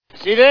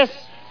See this?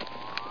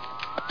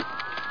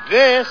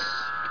 This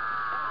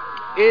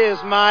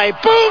is my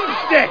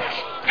boomstick!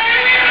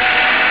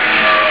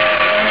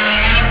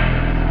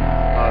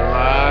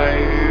 Alive!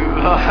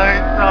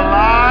 It's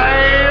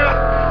alive!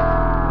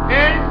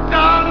 It's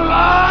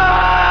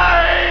alive!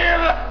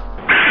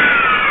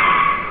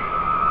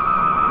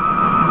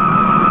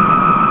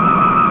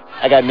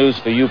 I got news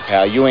for you,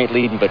 pal. You ain't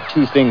leading but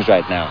two things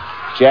right now.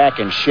 Jack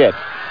and shit.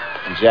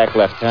 And Jack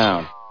left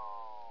town.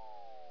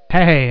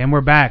 Hey, and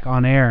we're back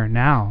on air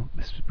now,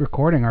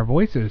 recording our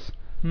voices.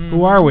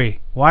 Who are we?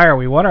 Why are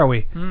we? What are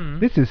we?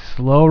 This is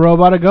Slow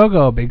Robot A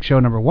Go-Go, Big Show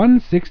number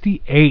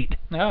 168.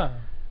 Oh.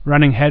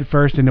 Running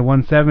headfirst into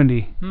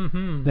 170,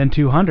 then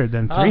 200,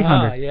 then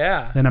 300,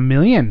 yeah. then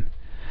 1,000,000.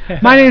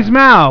 My name's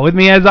Mal. With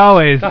me, as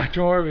always, Dr.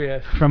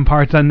 Morbius. From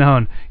Parts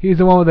Unknown. He's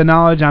the one with the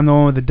knowledge. I'm the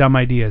one with the dumb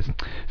ideas.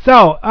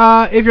 So,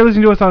 if you're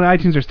listening to us on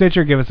iTunes or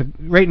Stitcher, give us a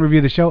rate and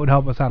review the show. It would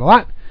help us out a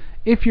lot.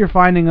 If you're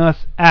finding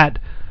us at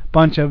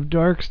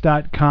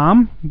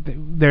bunchofdorks.com,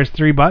 there's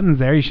 3 buttons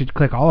there. You should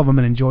click all of them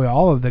and enjoy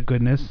all of the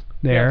goodness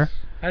there. Yes.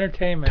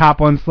 Entertainment.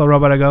 Top one's Slow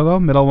Robot A Go-Go.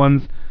 Middle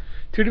one's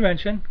Two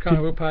Dimension Comic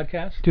Book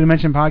Podcast. Two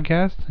Dimension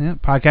Podcast. Yeah,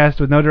 podcast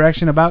with no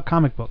direction about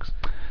comic books.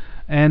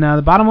 And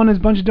the bottom one is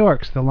Bunch of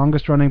Dorks, the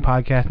longest running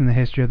podcast in the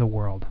history of the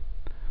world.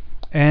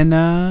 And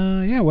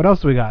yeah, what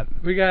else do we got?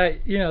 We got,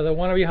 the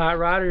Wannabe Hot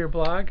Rodder, your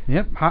blog.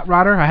 Yep, Hot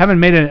Rodder. I haven't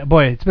made it.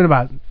 Boy, it's been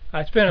about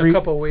It's been a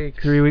couple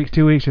weeks. 3 weeks,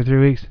 2 weeks, or 3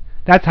 weeks.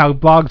 That's how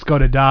blogs go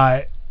to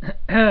die.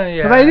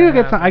 Yeah. But I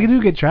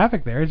do get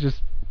traffic there. It's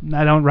just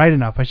I don't write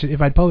enough.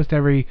 If I'd post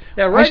every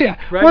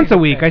once a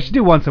week. I should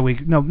do once a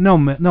week. No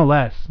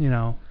less.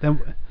 Then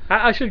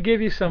I should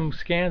give you some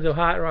scans of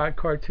Hot Rod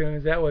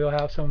cartoons. That way you'll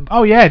have some.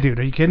 Oh yeah, dude.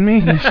 Are you kidding me?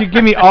 You should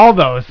give me all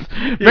those.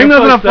 Bring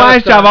those in a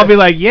flash job. I'll be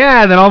like,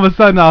 yeah. Then all of a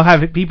sudden I'll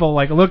have people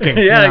like looking.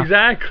 Yeah,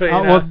 exactly.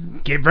 Well,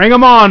 bring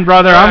them on,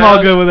 brother. I'm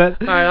all good with it.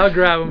 All right, I'll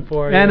grab them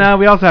for you. And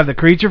we also have the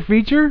Creature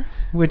Feature,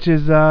 which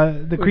is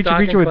the Creature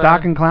Feature with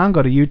Doc and Clown.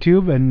 Go to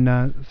YouTube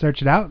and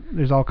search it out.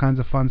 There's all kinds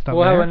of fun stuff.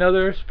 We'll have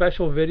another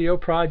special video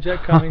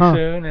project coming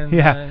soon. And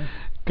yeah.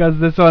 Because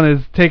this one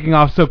is taking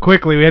off so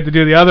quickly, we had to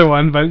do the other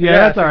one. But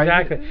yeah, that's all right.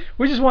 Exactly.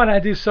 We just want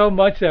to do so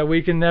much that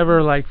we can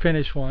never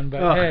finish one.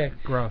 But hey,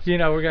 gross. We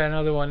got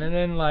another one, and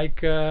then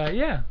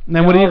yeah. And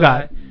then what do you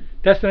got?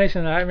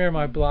 Destination Nightmare,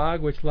 my blog,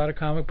 which a lot of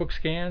comic book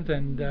scans,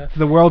 and it's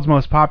the world's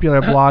most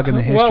popular blog in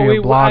the history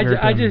of bloggers.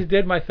 I just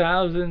did my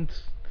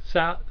 1,000th.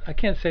 I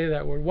can't say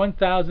that word.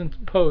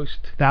 1,000th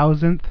post.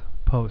 1,000th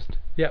post.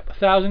 Yep,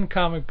 1,000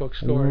 comic book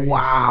stories.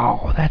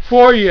 Wow, that's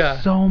for you.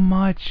 So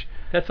much.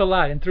 That's a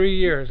lot in 3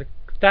 years.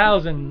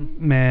 1,000.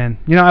 Man,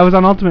 I was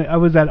on Ultimate. I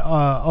was at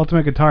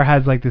Ultimate Guitar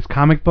has this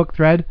comic book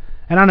thread,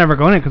 and I'll never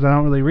go in it because I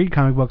don't really read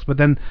comic books. But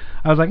then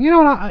I was like,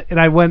 what? And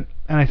I went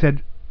and I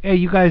said, hey,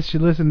 you guys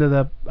should listen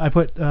to I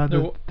put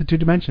the Two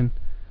Dimension.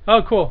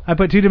 Oh, cool. I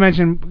put Two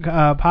Dimension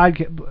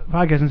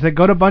podcast and said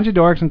go to Bunch of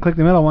Dorks and click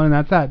the middle one, and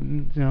that's that.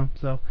 And,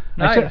 so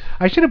nice.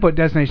 I should have put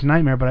Destination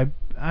Nightmare, but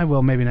I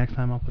will maybe next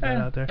time. I'll put that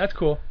out there. That's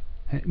cool.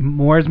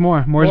 More is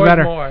more. More is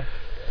better. More.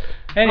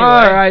 Anyway.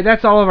 All right,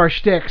 that's all of our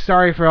shtick.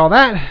 Sorry for all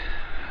that.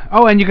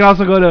 Oh, and you can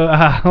also go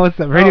to what's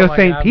that? Radio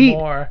St. Pete.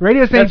 More.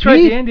 Radio St. Pete. That's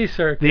right, the Indie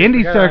Circuit. The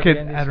Indie Circuit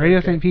at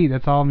Radio St. Pete.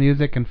 That's all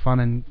music and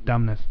fun and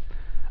dumbness.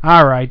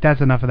 All right,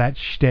 that's enough of that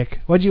shtick.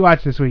 What'd you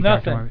watch this week,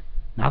 Nothing. Dr.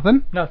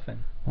 Marvin? Nothing?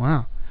 Nothing.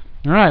 Wow.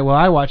 All right, well,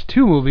 I watched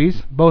 2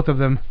 movies, both of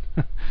them.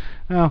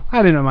 Well,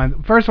 I didn't mind.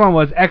 The first one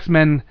was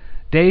X-Men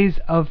Days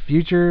of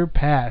Future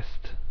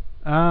Past.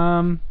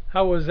 How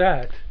was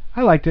that?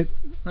 I liked it.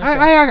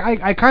 Okay.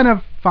 I kind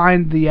of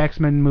find the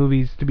X-Men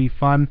movies to be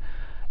fun,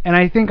 and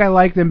I think I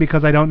like them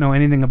because I don't know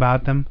anything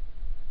about them.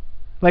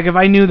 Like, if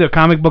I knew the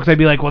comic books, I'd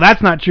be like, well,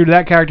 that's not true to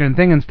that character and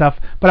thing and stuff,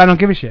 but I don't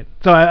give a shit.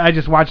 So I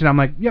just watch it, I'm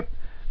like, yep.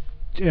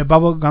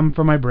 Bubble gum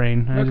for my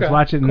brain. I just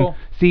watch it and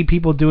see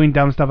people doing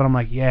dumb stuff, and I'm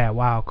like, yeah,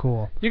 wow,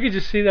 cool. You could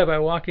just see that by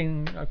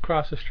walking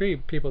across the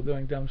street, people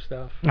doing dumb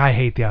stuff. I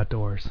hate the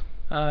outdoors.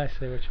 I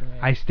see what you mean.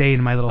 I stayed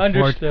in my little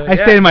Understood. I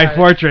stayed in my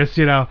fortress,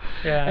 Yeah.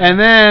 And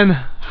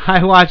then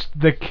I watched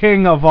the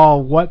king of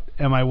all. What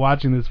am I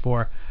watching this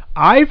for?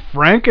 I,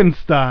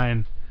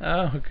 Frankenstein.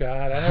 Oh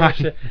God,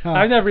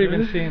 I've never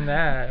even seen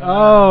that.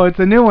 Oh, it's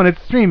a new one.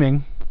 It's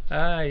streaming.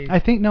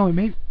 I think it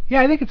may.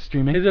 Yeah, I think it's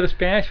streaming. Is it a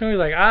Spanish movie?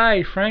 Like,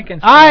 I,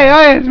 Frankenstein.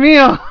 Ay, es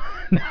mío.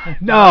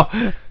 No,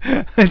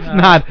 it's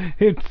not.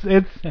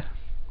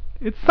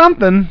 It's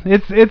something.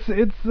 It's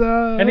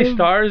Any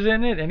stars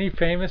in it? Any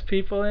famous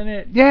people in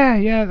it? Yeah.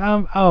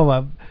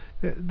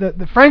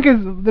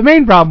 The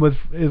main problem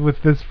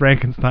with this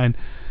Frankenstein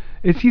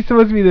is he's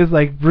supposed to be this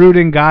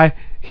brooding guy.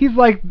 He's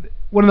like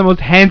one of the most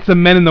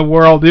handsome men in the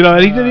world,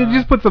 and he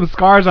just put some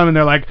scars on him, and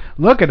they're like,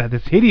 look at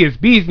this hideous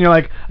beast, and you're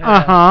like,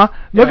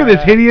 look at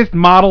this hideous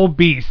model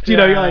beast, you're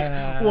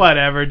like,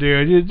 whatever,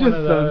 dude, you're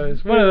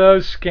just one of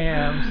those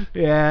scams.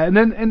 Yeah, and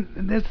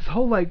there's this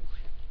whole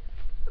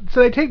so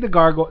they take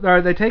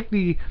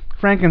the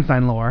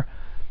Frankenstein lore,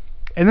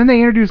 and then they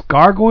introduce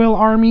gargoyle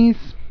armies.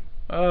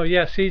 Oh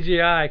yeah,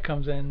 CGI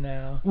comes in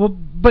now. Well,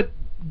 but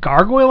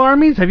gargoyle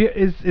armies?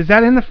 Is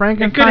that in the It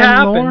Frankenstein could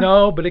happen. lore?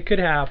 No, but it could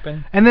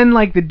happen. And then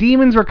like the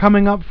demons were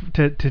coming up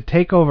to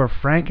take over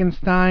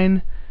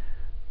Frankenstein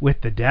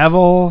with the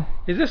devil.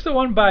 Is this the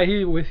one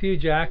with Hugh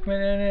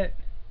Jackman in it?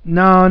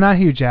 No, not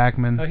Hugh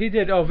Jackman. Oh, he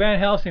did. Oh, Van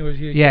Helsing was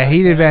Hugh Yeah, Jackman.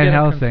 he did Van I'm getting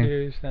Helsing.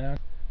 confused now.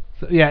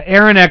 So, yeah,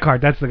 Aaron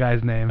Eckhart, that's the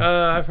guy's name.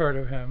 I've heard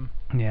of him.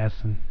 Yes.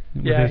 And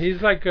Yeah, his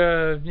he's like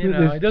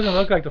he doesn't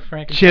look like the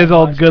Frankenstein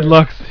chiseled, monster. good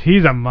looks.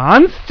 He's a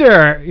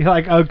monster. You're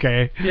like,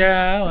 okay.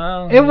 Yeah,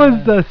 well. It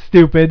was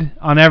stupid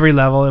on every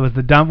level. It was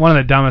one of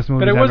the dumbest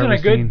movies But it I've wasn't ever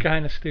a good seen.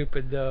 kind of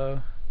stupid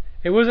though.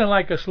 It wasn't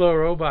like a slow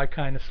robot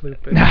kind of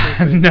stupid.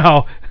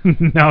 No,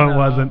 it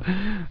wasn't.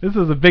 This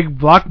was a big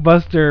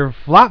blockbuster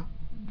flop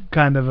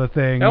kind of a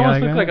thing. It almost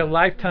You're looked like a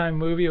Lifetime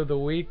movie of the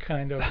week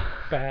kind of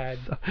bad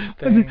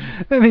And thing.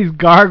 then these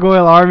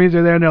gargoyle armies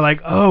are there, and they're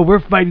like, "Oh, we're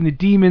fighting the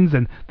demons,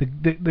 and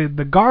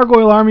the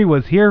gargoyle army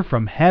was here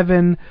from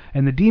heaven,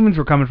 and the demons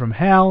were coming from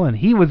hell, and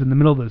he was in the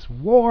middle of this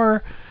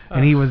war,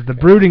 and he was the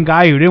brooding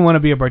guy who didn't want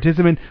to be a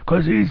participant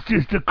because he's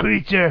just a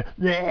creature."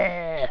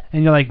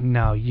 And you're like,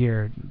 "No,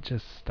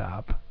 just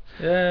stop."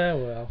 Yeah,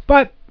 well.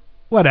 But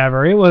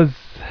whatever, it was.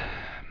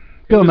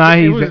 Bill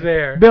Nighy's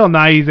there. Bill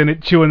Nighy's in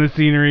it, chewing the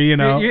scenery, you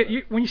know.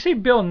 When you say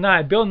Bill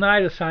Nye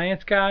the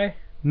science guy?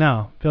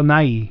 No, Bill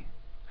Nighy.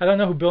 I don't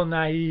know who Bill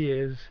Nighy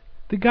is.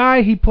 The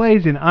guy he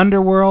plays in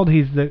Underworld,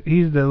 he's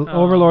the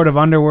overlord of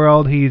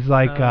Underworld. He's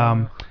like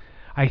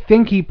I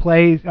think he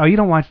plays. Oh, you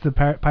don't watch the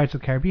Pirates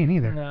of the Caribbean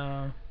either.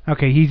 No.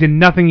 Okay, he's in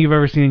nothing you've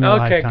ever seen in your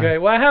lifetime. Okay,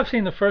 good. Well, I have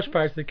seen the first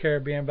Pirates of the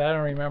Caribbean, but I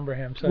don't remember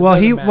him. So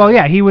he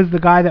was the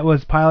guy that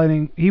was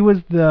piloting. He was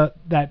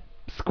that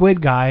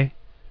squid guy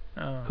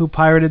who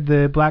pirated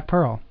the Black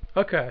Pearl.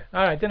 Okay,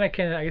 all right. Then I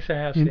guess I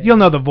have seen it. You'll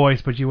know the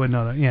voice, but you wouldn't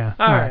know that. Yeah.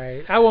 All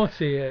right. I won't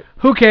see it.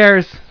 Who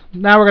cares?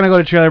 Now we're gonna go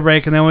to trailer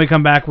break, and then when we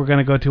come back, we're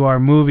gonna go to our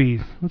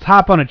movies. Let's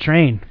hop on a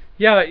train.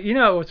 Yeah, you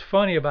know what's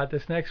funny about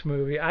this next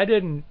movie?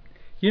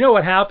 You know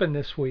what happened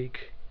this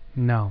week?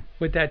 No.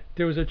 With that,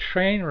 there was a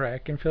train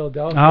wreck in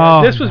Philadelphia.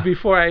 Oh, this was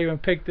before I even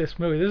picked this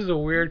movie. This is a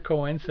weird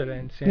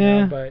coincidence, you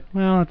know. But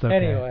well, it's okay.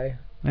 Anyway.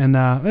 And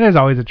there's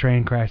always a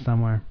train crash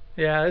somewhere.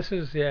 Yeah, this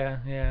is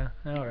yeah.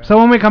 All right. So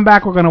when we come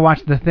back, we're gonna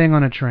watch The Thing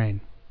on a train.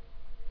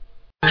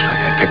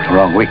 I picked the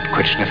wrong week to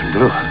quit sniffing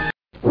glue.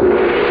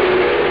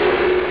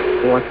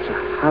 What's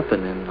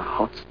happening,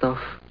 hot stuff?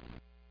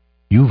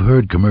 You've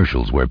heard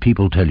commercials where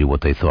people tell you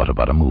what they thought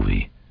about a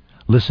movie.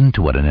 Listen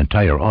to what an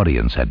entire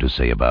audience had to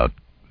say about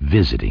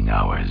visiting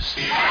hours.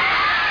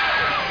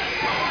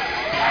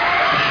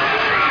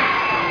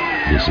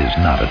 This is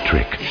not a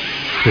trick.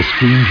 The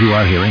screams you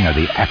are hearing are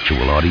the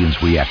actual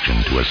audience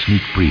reaction to a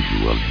sneak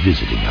preview of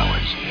Visiting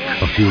Hours,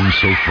 a film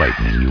so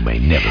frightening you may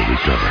never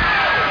recover.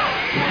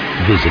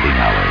 Visiting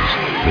Hours,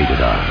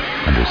 rated R,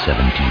 under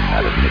 17,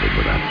 not admitted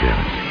without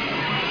parent.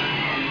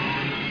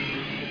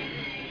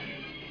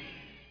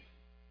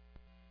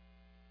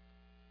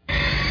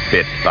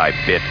 Bit by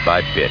bit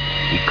by bit,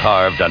 he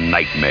carved a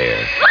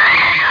nightmare.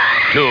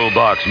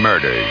 Toolbox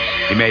Murders.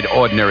 He made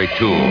ordinary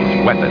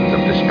tools weapons of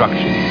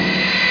destruction.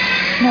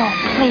 No,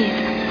 please.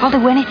 I'll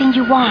do anything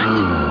you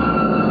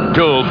want.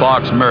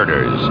 Toolbox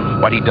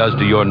Murders. What he does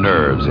to your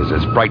nerves is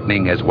as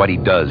frightening as what he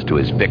does to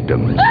his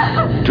victims.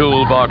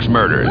 Toolbox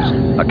Murders.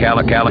 A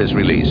Cala is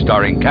released,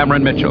 starring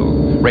Cameron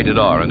Mitchell. Rated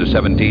R, under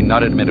 17,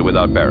 not admitted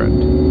without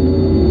parent.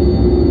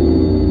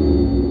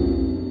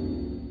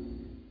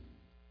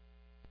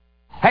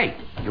 Hey,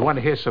 you want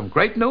to hear some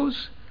great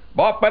news?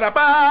 It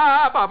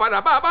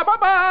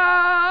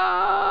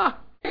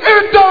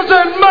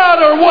doesn't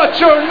matter what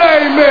your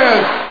name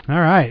is!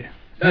 All right.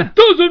 It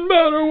doesn't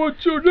matter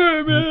what your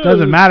name is. It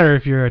doesn't matter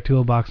if you're a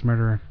toolbox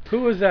murderer.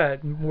 Who was that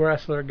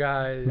wrestler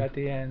guy at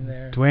the end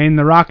there? Dwayne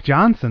The Rock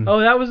Johnson.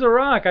 Oh, that was The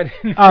Rock. I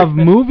didn't. Of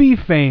movie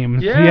fame.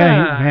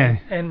 Yeah.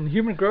 And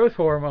human growth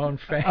hormone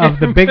fame. Of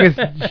the biggest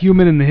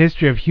human in the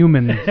history of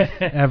humans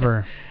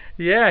ever.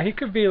 Yeah, he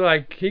could be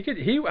like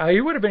he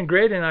would have been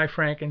great in I,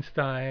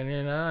 Frankenstein,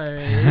 you know. I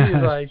mean,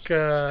 he's like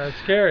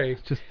scary.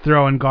 Just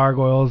throwing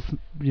gargoyles,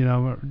 you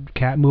know,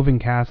 moving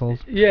castles.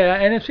 Yeah,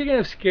 and speaking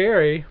of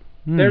scary,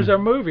 there's our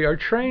movie, our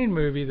train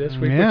movie this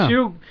week,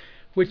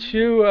 which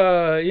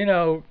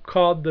you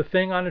called The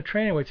Thing on a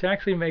Train, which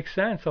actually makes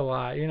sense a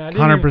lot. You know,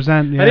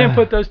 100%. Yeah. I didn't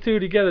put those two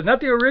together. Not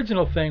the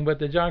original Thing, but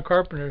the John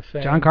Carpenter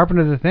Thing. John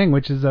Carpenter's The Thing,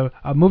 which is a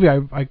movie I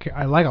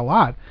like a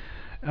lot.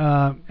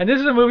 And this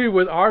is a movie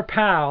with our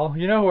pal.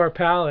 You know who our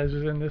pal is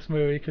in this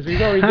movie because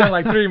we've already done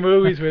like 3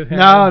 movies with him.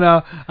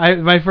 No.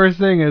 My first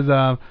thing is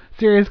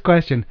serious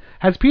question.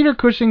 Has Peter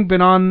Cushing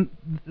been on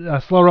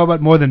Slow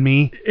Robot more than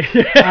me?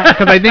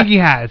 Because I think he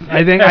has.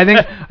 I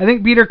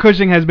think Peter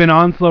Cushing has been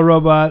on Slow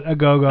Robot A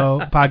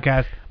Go-Go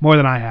podcast more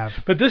than I have.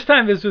 But this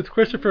time it's with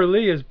Christopher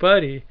Lee, his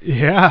buddy.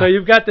 Yeah. So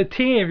you've got the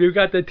team. You've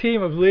got the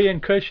team of Lee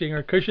and Cushing,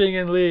 or Cushing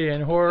and Lee,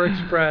 in Horror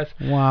Express.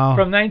 Wow.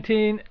 From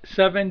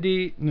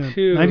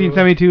 1972.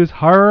 1972's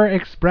Horror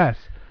Express.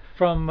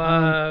 From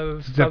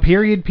it's a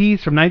period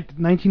piece from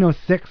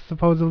 1906,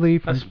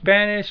 supposedly. A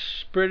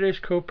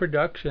Spanish-British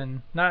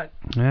co-production.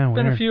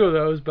 Been a few of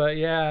those, but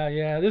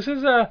yeah. This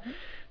is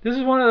This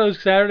is one of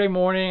those Saturday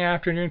morning,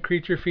 afternoon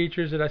creature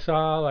features that I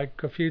saw like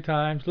a few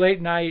times,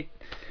 late night,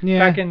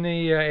 back in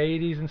the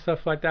 80s and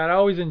stuff like that. I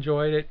always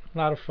enjoyed it. A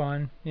lot of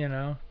fun, you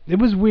know. It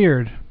was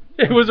weird.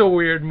 It was a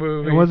weird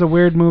movie. It was a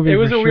weird movie. It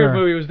was for a sure. weird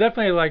movie. It was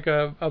definitely like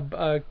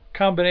a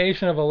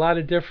combination of a lot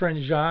of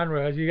different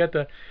genres. You got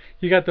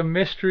the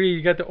mystery,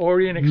 you got the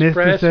Orient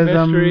Express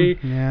mystery,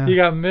 you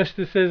got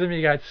mysticism,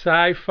 you got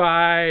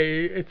sci-fi.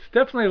 It's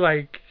definitely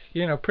like,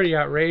 you know, pretty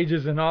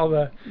outrageous and all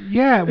the...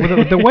 Yeah,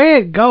 well, the way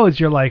it goes,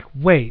 you're like,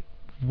 wait,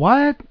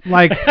 what?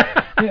 Like,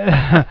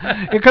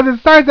 because it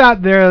starts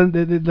out they're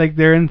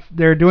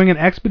doing an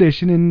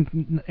expedition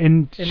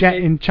in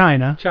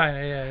China.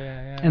 China,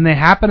 yeah. And they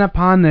happen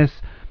upon this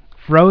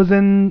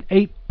frozen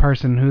ape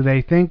person who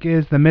they think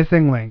is the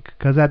missing link,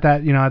 because at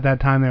that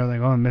time they were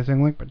like, oh, the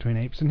missing link between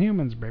apes and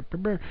humans,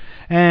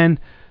 and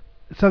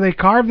so they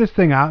carve this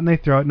thing out and they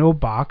throw it into a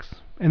box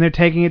and they're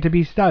taking it to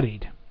be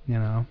studied, you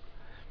know.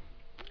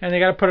 And they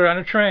got to put it on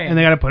a train. And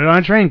they got to put it on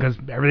a train because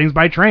everything's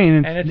by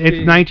train. And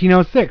it's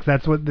 1906.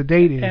 That's what the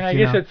date is. And I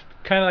guess it's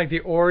kind of like the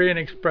Orient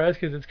Express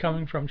because it's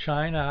coming from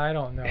China. I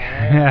don't know.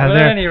 Yeah, but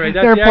at any rate,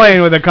 they're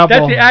playing with a couple.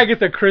 That's the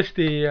Agatha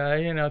Christie,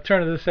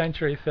 turn of the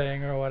century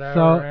thing or whatever.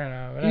 So,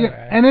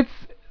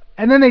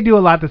 and then they do a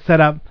lot to set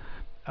up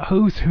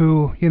who's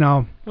who, you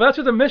know. Well, that's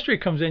where the mystery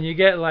comes in. You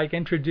get like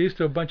introduced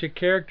to a bunch of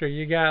characters.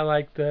 You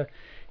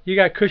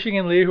got Cushing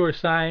and Lee, who are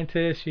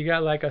scientists. You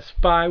got like a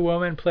spy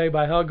woman played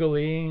by Helga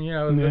Lee,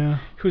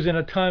 who's in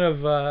a ton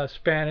of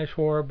Spanish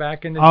horror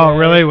back in the day. Oh,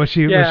 really? Was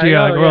she like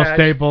a real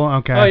staple?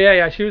 Okay. Oh,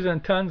 yeah. She was in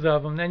tons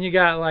of them. Then you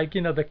got like,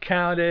 the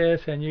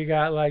Countess, and you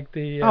got like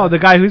the... the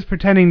guy who's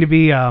pretending to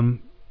be...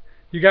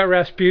 You got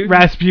Rasputin.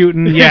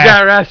 Rasputin, yeah. You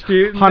got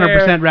Rasputin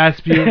 100%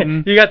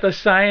 Rasputin. You got the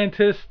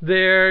scientist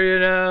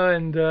there,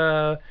 and...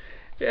 the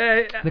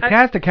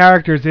cast of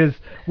characters is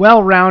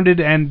well-rounded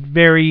and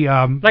very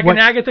an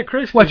Agatha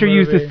Christie what you're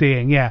movie. used to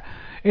seeing. Yeah,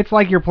 it's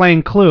like you're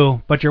playing Clue,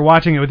 but you're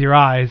watching it with your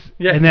eyes.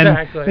 Yeah, and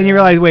then you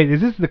realize, wait,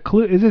 is this the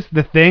Clue? Is this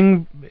the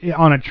thing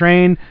on a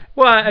train?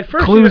 Well, at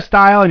first Clue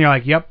style, and you're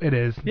like, yep, it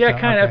is. Yeah,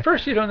 so, kind of. okay. At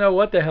first, you don't know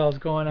what the hell's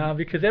going on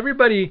because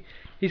everybody.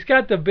 He's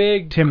got the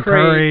big Tim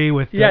crate. Curry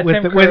with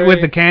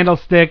the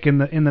candlestick in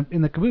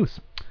the caboose.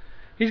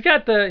 He's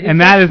got the...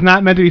 that is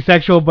not meant to be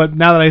sexual, but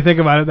now that I think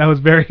about it, that was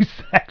very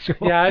sexual.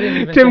 Yeah, I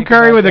didn't even Tim think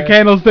Curry about with that. a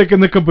candlestick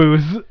in the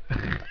caboose.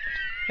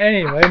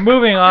 Anyway,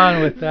 moving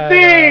on with that.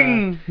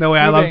 Sing! No way,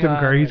 I love Tim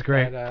Curry. He's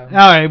great. All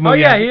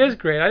right, he is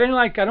great. I don't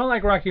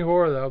like Rocky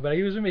Horror though, but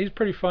he's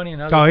pretty funny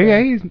in other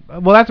things.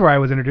 That's where I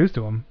was introduced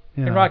to him.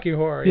 In Rocky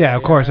Horror. Yeah,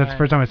 of course. That's the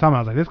first time I saw him. I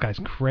was like, this guy's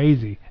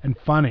crazy and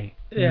funny.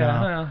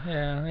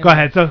 Yeah. Go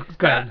ahead. Go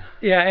ahead.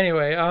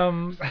 Anyway,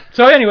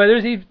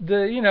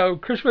 there's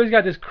Chris Woods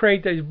got this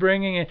crate that he's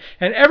bringing in,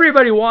 and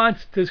everybody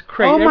wants this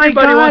crate. Oh my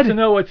Everybody God. wants to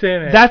know what's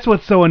in it. That's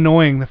what's so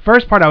annoying. The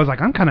first part, I was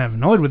like, I'm kind of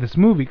annoyed with this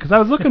movie because I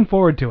was looking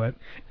forward to it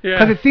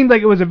because it seemed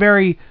like it was a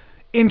very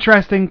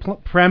interesting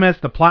premise.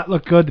 The plot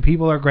looked good. The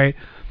people are great,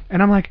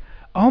 and I'm like,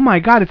 oh my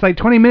God, it's like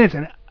 20 minutes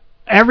and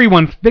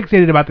everyone's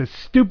fixated about this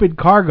stupid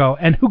cargo,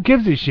 and who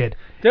gives a shit?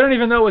 They don't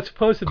even know what's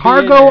supposed to be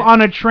cargo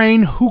on a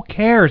train. Who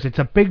cares? It's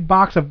a big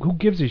box of who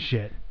gives a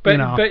shit. But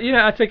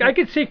it's like I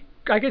could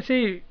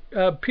see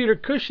Peter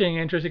Cushing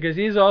interested because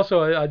he's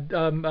also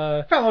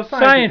a fellow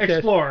scientist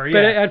explorer. Yeah.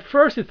 But at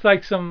first it's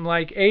like some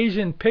like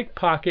Asian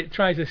pickpocket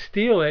tries to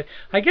steal it.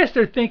 I guess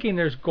they're thinking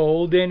there's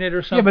gold in it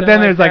or something. Yeah, but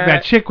then there's like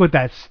that chick with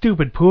that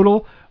stupid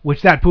poodle.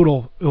 Which that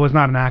poodle was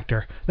not an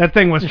actor. That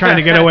thing was trying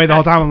to get away the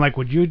whole time. I'm like,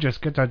 would you just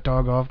get that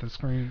dog off the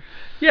screen?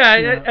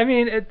 Yeah, I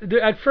mean,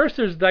 at first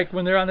there's like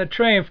when they're on the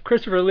train,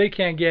 Christopher Lee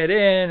can't get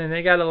in, and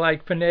they got to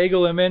like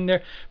finagle him in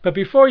there. But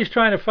before he's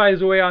trying to fight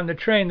his way on the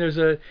train, there's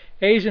a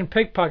Asian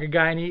pickpocket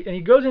guy, and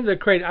he goes into the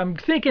crate. I'm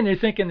thinking they're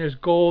thinking there's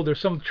gold or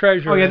some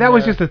treasure. Oh yeah, that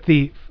was just a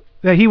thief.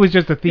 He was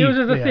just a thief. He was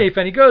just a thief,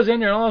 and he goes in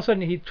there, and all of a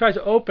sudden he tries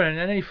to open it,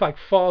 and then he like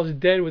falls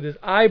dead with his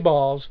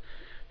eyeballs.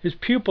 His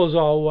pupils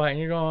all white, and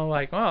you're going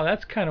like, oh,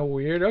 that's kind of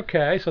weird.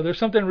 Okay, so there's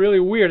something really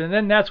weird. And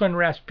then that's when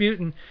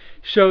Rasputin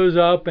shows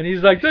up, and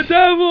he's like, the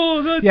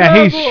devil, the devil.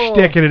 Yeah, he's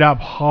sticking it up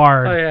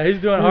hard. Oh, yeah,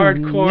 he's doing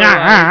hardcore.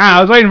 I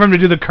was waiting for him to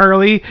do the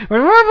curly.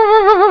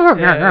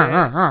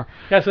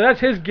 Yeah, so that's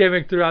his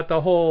gimmick throughout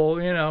the whole,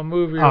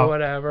 movie or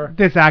whatever.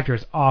 This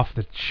actor's off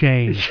the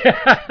chain.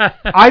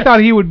 I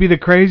thought he would be the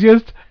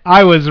craziest.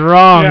 I was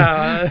wrong.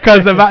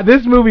 Because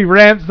this movie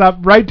ramps up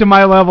right to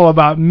my level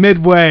about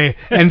midway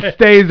and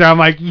stays there. I'm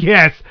like,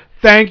 yes,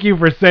 thank you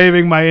for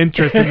saving my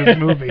interest in this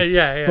movie.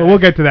 Yeah. But we'll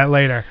get to that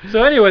later.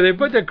 So anyway, they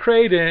put the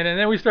crate in, and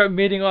then we start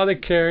meeting all the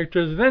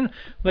characters. And then,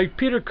 like,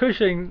 Peter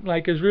Cushing,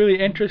 like, is really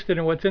interested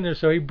in what's in there.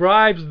 So he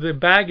bribes the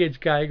baggage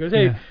guy. He goes,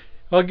 hey,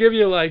 I'll give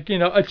you, like,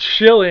 a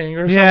shilling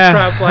or some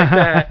crap like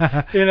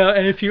that.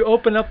 And if you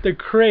open up the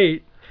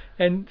crate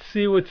and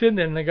see what's in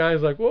there, and the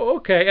guy's like, well,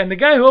 okay. And the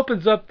guy who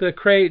opens up the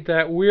crate,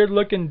 that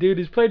weird-looking dude,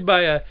 is played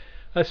by a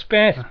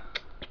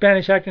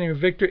Spanish actor named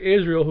Victor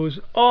Israel, who's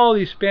all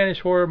these Spanish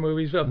horror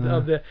movies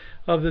of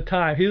of the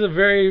time. He's a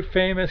very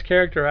famous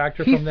character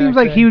actor. He from seems that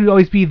like thing. he would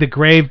always be the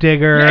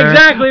gravedigger. Yeah,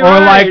 exactly or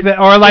right. Like the,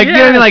 or like you know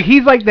what I mean? Like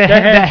he's like the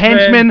henchman.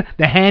 henchman,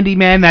 the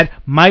handyman that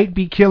might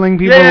be killing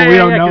people. We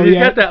don't know 'cause yet. He's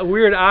got that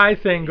weird eye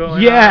thing going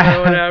on. Yeah,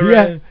 Or whatever.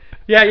 yeah.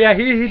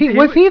 Yeah.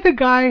 Was he the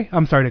guy?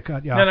 I'm sorry to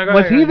cut you off. No, go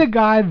was ahead. he the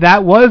guy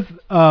that was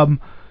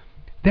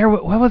there?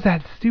 What was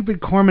that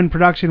stupid Corman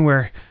production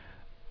where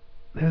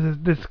there's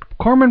this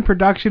Corman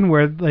production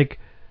where like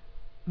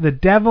the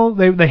devil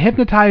they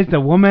hypnotized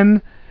a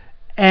woman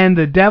and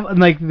the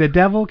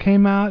devil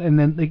came out and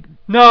then like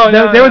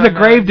there was a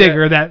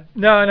gravedigger that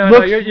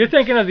you're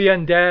thinking of the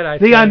undead. I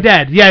the think.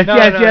 undead,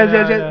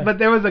 yes. But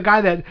there was a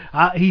guy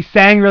that he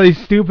sang really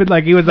stupid,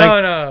 like he was like,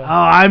 "Oh,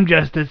 I'm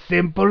just a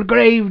simple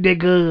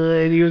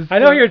gravedigger," and he was. I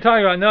know what you're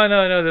talking about.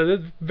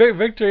 No.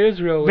 Victor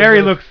Israel.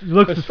 Looks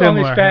similar.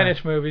 Only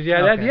Spanish movies.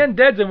 Yeah, Okay. the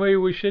Undead's a movie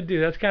we should do.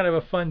 That's kind of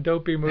a fun,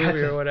 dopey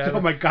movie or whatever.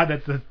 Oh my God,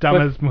 that's the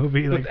dumbest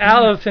movie. With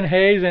Allison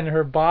Hayes in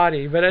her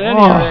body, but at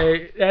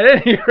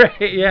any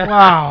rate, yeah.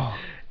 Wow.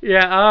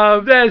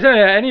 Yeah,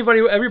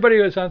 everybody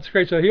was on the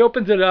crate. So he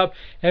opens it up,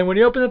 and when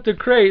he opens up the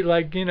crate,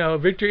 like, you know,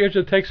 Victor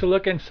Israel takes a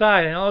look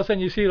inside, and all of a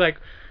sudden you see like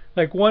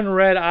one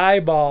red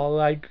eyeball,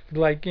 like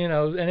you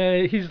know, and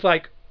then he's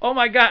like, oh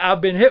my God,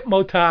 I've been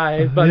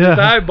hypnotized by this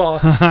eyeball,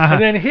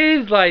 and then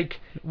he's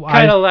like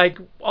kind of like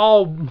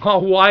all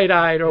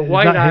wide-eyed or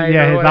white-eyed,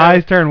 yeah, or his whatever,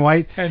 eyes turn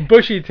white and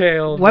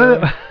bushy-tailed.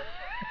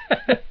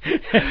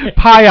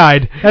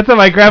 Pie-eyed. That's what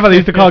my grandfather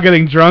used to call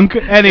getting drunk.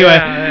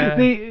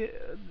 Anyway,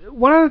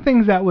 one of the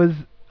things that was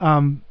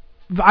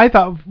I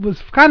thought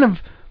was kind of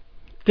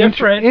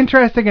different,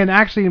 interesting, and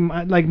actually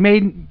like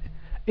made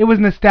it was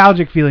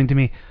nostalgic feeling to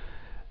me.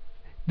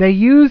 They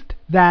used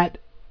that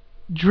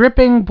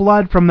dripping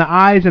blood from the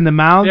eyes and the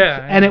mouths,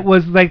 and it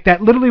was like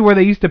that literally where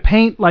they used to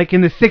paint like in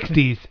the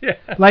 60s.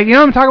 Like, you know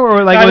what I'm talking about?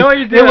 Where, like,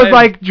 it was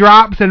like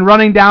drops and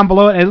running down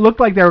below it, and it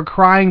looked like they were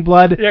crying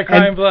blood.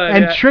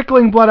 And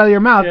trickling blood out of your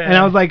mouth. And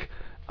I was like,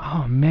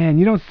 oh man,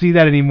 you don't see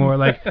that anymore.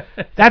 Like,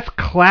 that's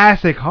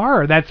classic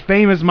horror. That's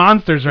famous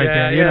monsters right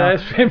there. You know?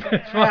 That's famous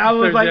monsters. I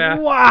was like,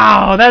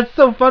 wow, that's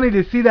so funny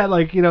to see that.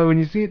 Like, you know, when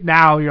you see it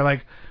now, you're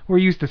like, we're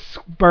used to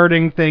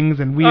spurting things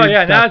and weird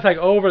stuff. Now it's like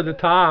over the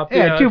top.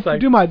 Yeah,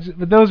 too much.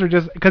 But those are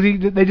just because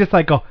they just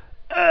like go,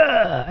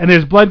 and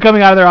there's blood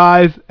coming out of their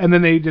eyes, and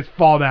then they just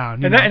fall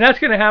down. And that's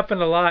going to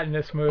happen a lot in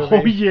this movie.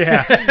 Oh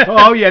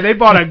yeah, They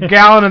bought a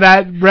gallon of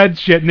that red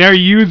shit and they're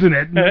using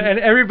it. And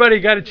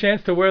everybody got a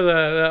chance to wear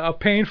a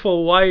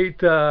painful white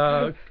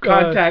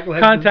contact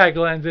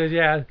lenses.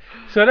 Yeah.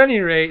 So at any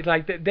rate,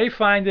 like they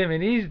find him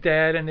and he's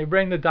dead, and they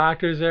bring the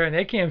doctors there, and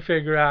they can't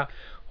figure out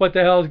what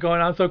the hell is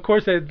going on. So of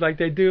course they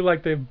do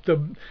like the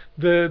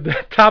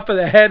top of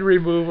the head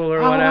removal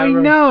or whatever. I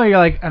know. You're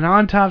like an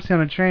autopsy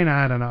on a train.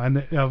 I don't know.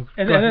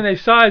 And then they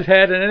saw his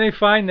head, and then they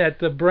find that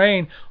the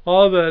brain,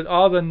 all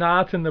the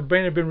knots in the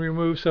brain have been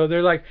removed. So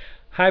they're like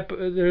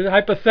they're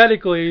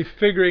hypothetically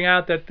figuring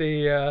out that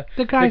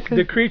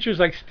the creature's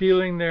like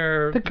stealing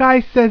their. The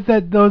guy says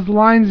that those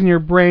lines in your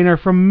brain are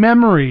from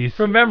memories.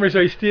 From memories,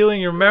 so he's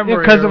stealing your memory.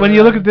 Because when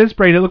you look at this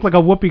brain, it looked like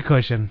a whoopee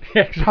cushion.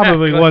 Yeah, exactly.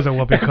 Probably was a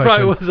whoopee cushion. It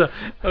probably was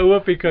a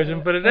whoopee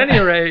cushion. But at any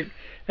rate,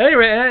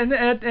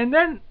 and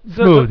then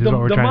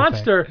the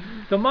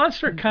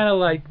monster kind of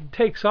like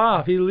takes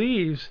off. He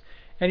leaves.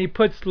 And he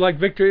puts like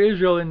Victor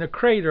Israel in the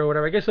crate or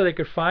whatever. I guess so they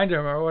could find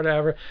him or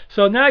whatever.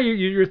 So now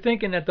you're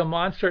thinking that this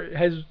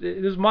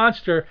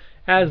monster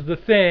as the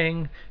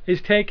thing is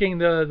taking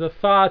the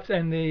thoughts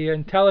and the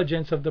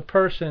intelligence of the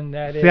person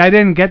that is. See, I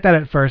didn't get that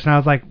at first, and I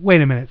was like,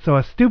 wait a minute. So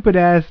a stupid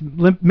ass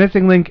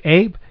missing link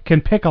ape can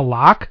pick a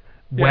lock?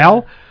 Yeah.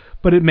 Well,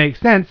 but it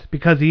makes sense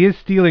because he is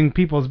stealing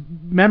people's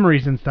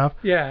memories and stuff.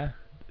 Yeah.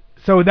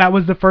 So that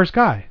was the first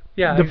guy.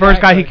 Yeah. The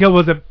first guy he killed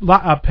was the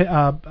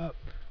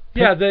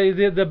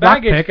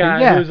baggage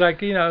guy who's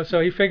like, you know, so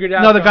he figured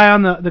out. No, the guy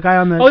on the.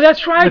 Oh,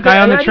 that's right. The guy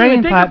on the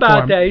train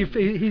platform. About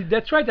that.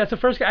 That's right. That's the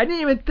first guy. I didn't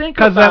even think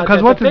about that.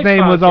 Because what's his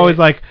name was always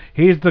like,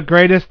 he's the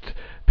greatest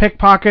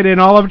pickpocket in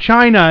all of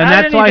China, and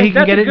that's why he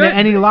can get into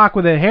any lock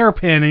with a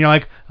hairpin. And you're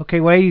like,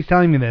 okay, wait, he's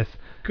telling me this.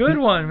 Good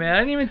one, man. I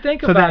didn't even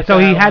think about that. So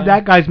he had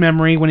that guy's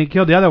memory when he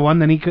killed the other one.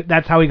 Then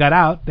that's how he got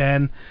out.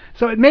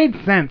 So it made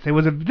sense.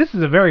 This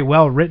is a very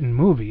well written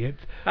movie.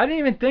 I didn't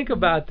even think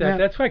about that. Yeah.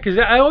 That's right, because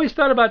I always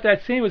thought about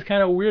that scene was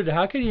kind of weird.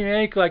 How could he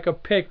make like a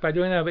pick by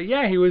doing that? But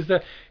yeah,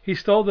 he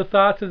stole the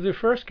thoughts of the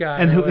first guy.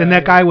 And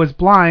that guy was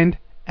blind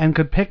and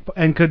could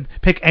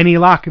pick any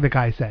lock. The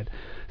guy said.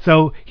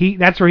 So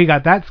that's where he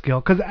got that skill.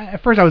 Because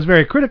at first I was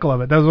very critical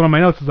of it. That was one of my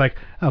notes. Was like,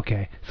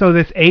 okay, so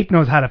this ape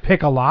knows how to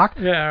pick a lock.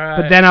 Yeah,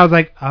 right. But then I was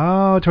like,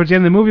 oh, towards the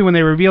end of the movie when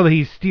they reveal that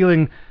he's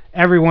stealing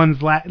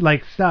everyone's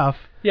like stuff.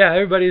 Yeah,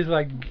 everybody's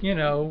like, you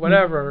know,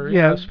 whatever.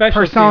 Yeah,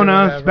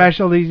 persona,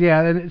 specialties.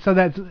 Yeah, and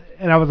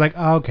I was like,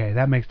 oh, okay,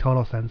 that makes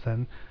total sense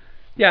then.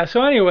 Yeah.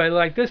 So anyway,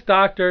 like this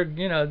doctor,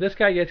 you know, this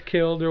guy gets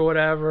killed or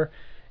whatever,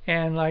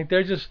 and like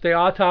they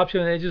autopsy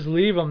him and they just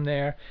leave him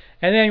there.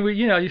 And then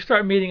you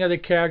start meeting other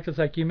characters,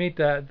 like you meet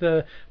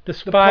the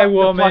spy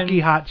woman, the plucky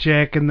hot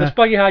chick, and the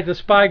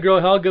spy girl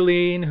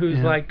Helgeline, who's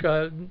like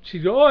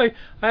she's I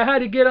had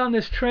to get on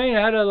this train, I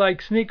had to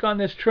like sneak on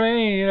this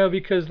train,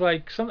 because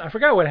like I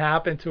forgot what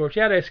happened to her. She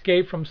had to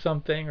escape from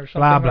something or something.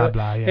 Blah blah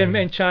blah.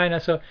 In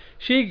China, so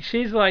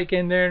she's like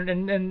in there,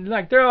 and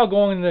like they're all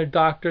going in their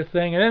doctor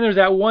thing, and then there's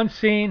that one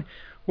scene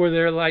where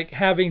they're like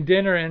having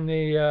dinner in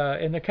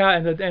the cow,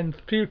 and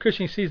Peter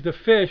Cushing sees the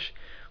fish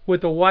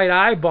with the white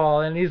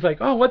eyeball, and he's like,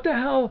 oh, what the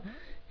hell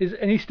is,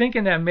 and he's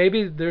thinking that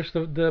maybe there's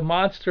the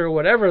monster or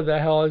whatever the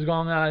hell is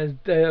going on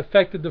that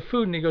affected the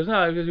food, and he goes,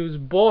 no, because it was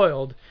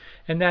boiled,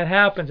 and that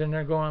happens, and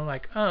they're going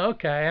like, oh,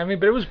 okay. I mean,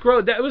 but it was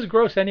gross. That was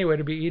gross anyway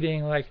to be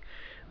eating like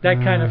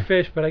that kind of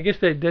fish, but I guess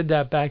they did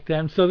that back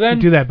then. So then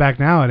they do that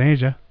back now in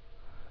Asia.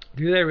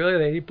 Do they really?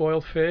 They eat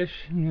boiled fish?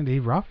 Yeah, they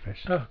eat raw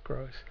fish. Oh,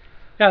 gross.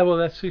 Yeah, well,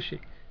 that's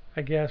sushi,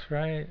 I guess,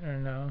 right? Or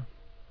no?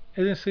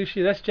 Isn't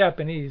sushi? That's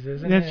Japanese,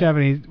 isn't it? That's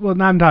Japanese. Well,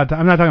 no, I'm not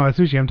talking about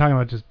sushi. I'm talking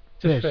about just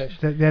fish.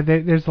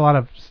 There's a lot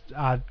of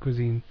odd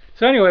cuisine.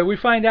 So anyway, we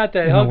find out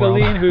that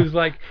Helgeline, who's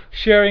like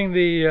sharing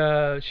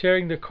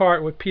the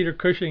cart with Peter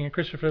Cushing and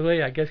Christopher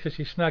Lee, I guess, because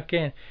she snuck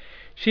in.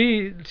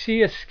 She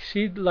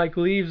like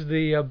leaves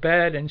the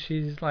bed, and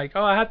she's like,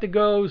 oh, I have to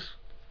go,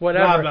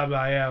 whatever. Blah blah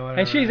blah. Yeah, whatever.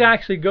 And she's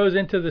actually goes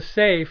into the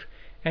safe,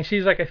 and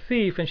she's like a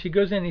thief, and she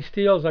goes in and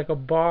steals like a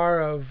bar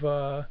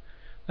of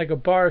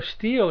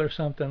steel or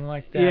something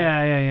like that.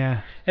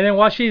 Yeah. And then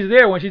while she's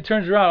there, when she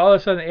turns around, all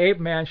of a sudden Ape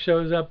Man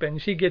shows up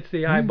and she gets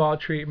the eyeball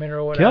treatment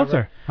or whatever. Kills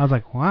her. I was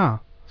like,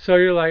 wow. So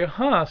you're like,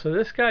 so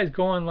this guy's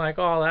going like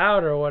all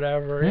out or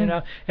whatever, And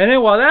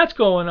then while that's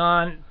going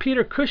on,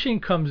 Peter Cushing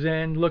comes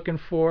in looking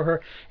for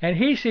her, and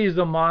he sees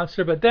the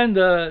monster, but then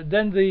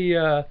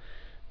the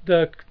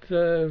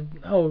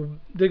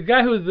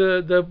guy who's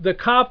the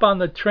cop on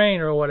the train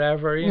or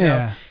whatever,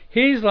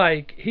 he's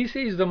like, he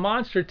sees the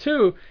monster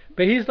too,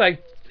 but he's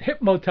like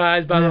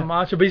hypnotized by the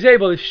monster, but he's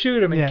able to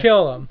shoot him and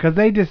kill him. Because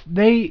they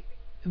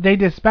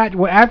dispatch,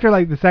 after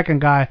like the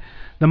second guy,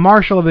 the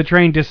marshal of the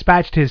train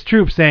dispatched his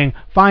troops saying,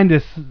 find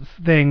this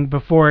thing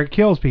before it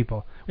kills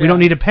people. We don't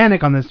need to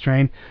panic on this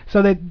train.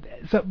 And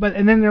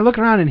then they're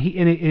looking around, and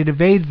it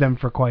evades them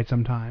for quite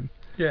some time.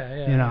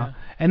 Yeah.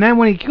 And then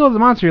when he kills the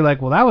monster, you're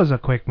like, well, that was a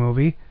quick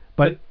movie.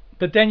 But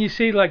then you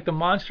see like the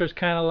monster's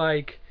kind of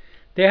like,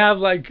 they have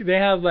like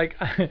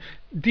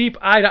deep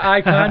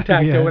eye-to-eye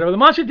contact or whatever. The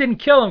monster didn't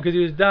kill him because he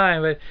was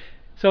dying, but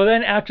so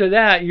then after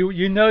that,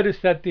 you notice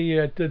that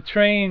the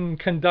train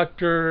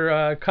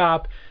conductor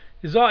cop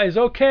is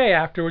okay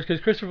afterwards,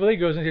 because Christopher Lee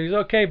goes and he's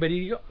okay, but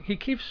he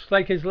keeps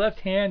like his left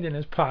hand in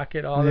his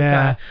pocket all the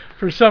time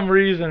for some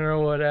reason or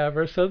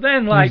whatever. So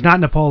then like he's not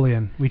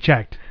Napoleon. We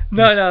checked.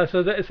 No. So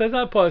it's not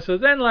Napoleon. So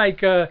then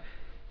like I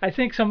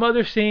think some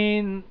other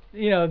scene,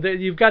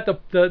 you've got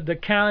the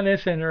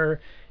Countess and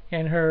her.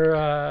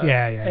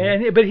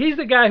 But he's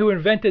the guy who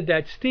invented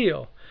that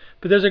steel.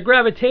 But there's a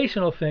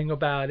gravitational thing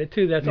about it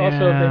too that's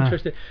also of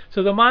interest.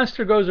 So the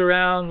monster goes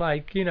around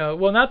like,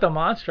 not the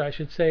monster, I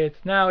should say.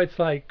 It's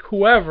like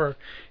whoever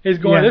is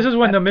going. This is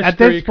when the mystery at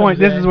this point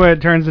comes this is where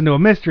it turns into a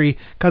mystery,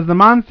 because the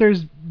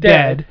monster's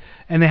dead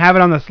and they have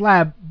it on the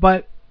slab,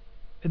 but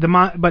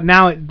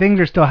now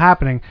things are still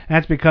happening, and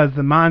that's because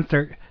the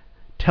monster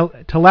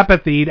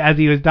telepathied as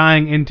he was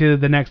dying into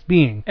the next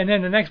being. And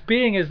then the next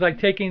being is like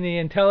taking the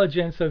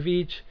intelligence of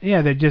each.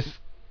 Yeah,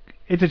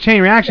 it's a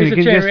chain reaction. It's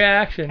a chain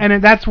reaction.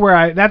 And that's where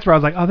I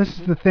was like, oh, this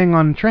is the thing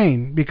on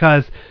train,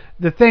 because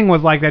the thing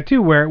was like that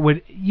too, where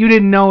you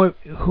didn't know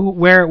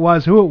where it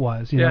was, who it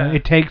was.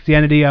 It takes the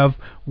entity of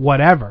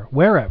whatever,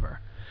 wherever.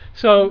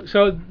 So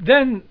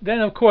then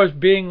of course,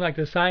 being like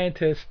the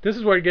scientist, this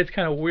is where it gets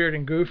kind of weird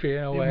and goofy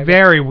in a way.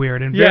 Very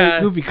weird and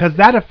very goofy, because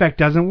that effect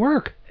doesn't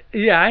work.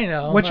 Yeah, I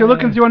know. What you're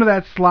looking through under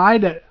that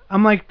slide,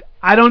 I'm like,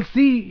 I don't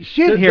see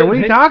shit here. What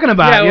are you talking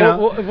about? Yeah,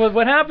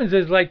 what happens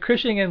is like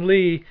Cushing and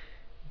Lee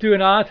do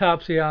an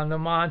autopsy on the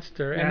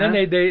monster, and then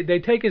they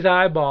take his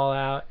eyeball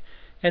out,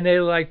 and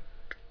they like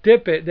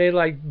dip it. They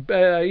like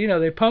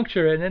they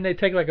puncture it, and then they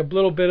take like a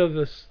little bit of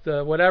this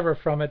whatever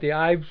from it, the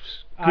eye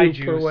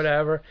juice or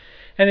whatever,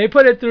 and they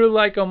put it through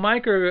like a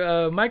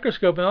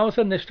microscope, and all of a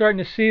sudden they're starting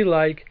to see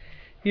like.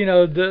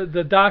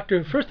 The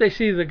doctor, first they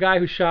see the guy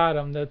who shot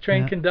him, the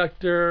train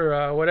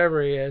conductor,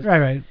 whatever he is.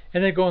 Right.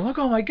 And they're going, look,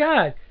 oh my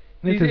God.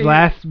 It's his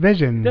last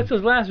vision. That's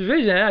his last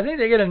vision. And I think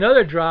they get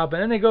another drop,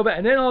 and then they go back,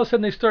 and then all of a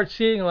sudden they start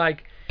seeing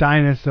like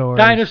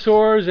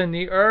dinosaurs and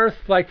the earth.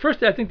 Like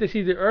first I think they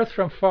see the earth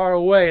from far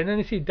away, and then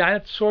they see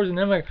dinosaurs, and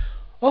then like,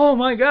 oh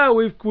my God,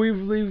 we've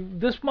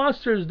this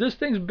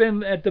thing's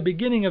been at the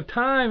beginning of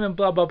time, and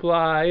blah blah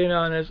blah,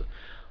 and there's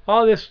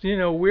all this,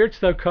 weird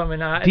stuff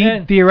coming out. Deep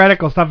and then,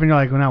 theoretical stuff, and you're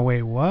like, well, now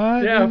wait,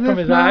 what? Yeah, from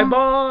his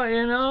eyeball,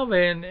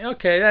 and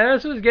okay,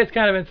 that's what gets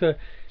kind of into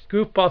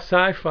goofball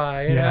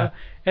sci-fi, you know.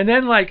 And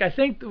then, like, I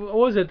think, what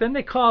was it? Then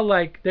they're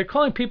calling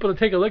people to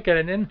take a look at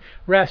it, and then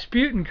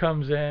Rasputin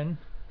comes in.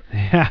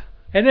 Yeah.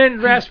 And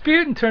then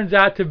Rasputin turns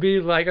out to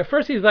be like, at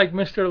first he's like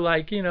Mr.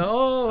 like, you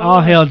know,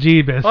 all hail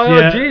Jeebus. All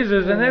hail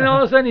Jesus. And then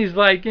all of a sudden he's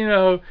like, you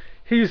know,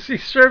 he's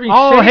serving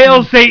all Satan.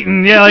 Hail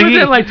Satan. Yeah, like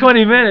within like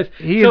 20 minutes.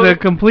 He's a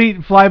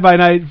complete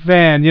fly-by-night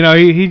fan. You know,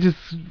 he just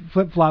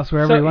flip-flops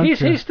wherever he wants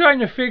to. He's starting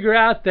to figure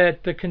out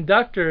that the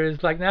conductor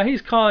is like, now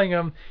he's calling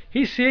him,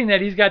 he's seeing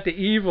that he's got the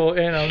evil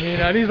in him, you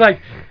know, and he's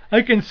like,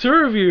 I can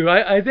serve you.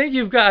 I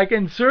think I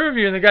can serve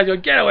you. And the guy's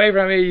like, get away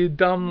from me, you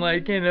dumb,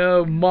 like, you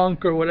know,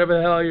 monk or whatever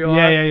the hell you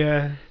are.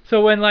 Yeah.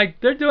 So when like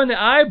they're doing the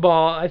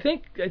eyeball, I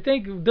think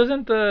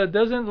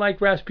doesn't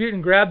like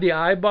Rasputin grab the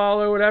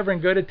eyeball or whatever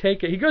and go to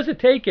take it. He goes to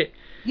take it.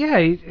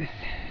 Yeah.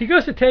 He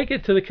goes to take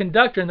it to the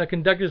conductor, and the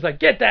conductor's like,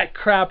 get that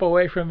crap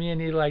away from me, and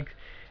he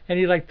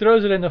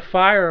throws it in the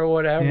fire or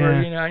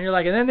whatever, you know. And you're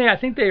like, and then I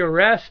think they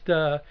arrest.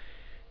 Don't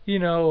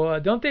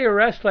they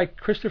arrest like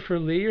Christopher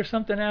Lee or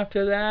something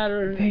after that?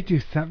 Or they do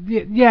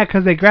something. Yeah,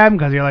 because they grab him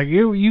because you're like,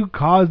 you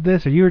caused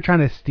this, or you were trying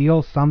to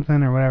steal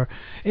something or whatever.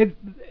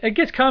 It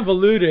gets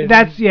convoluted.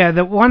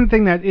 The one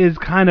thing that is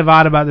kind of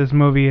odd about this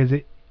movie is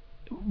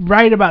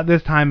right about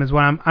this time is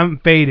when I'm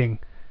fading,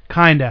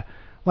 kinda.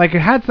 Like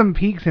it had some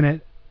peaks in it,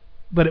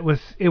 but it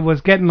was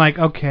getting like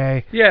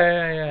okay.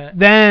 Yeah.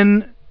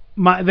 Then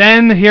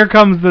here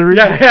comes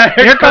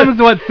here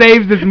comes what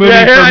saves this movie.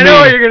 Yeah, for I know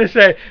me. what you're gonna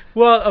say.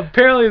 Well,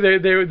 apparently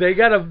they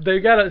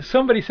gotta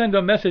somebody send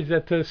a message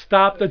that to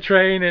stop the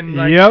train and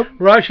like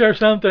rush or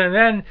something, and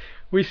then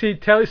we see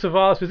Telly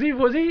Savalas. Was he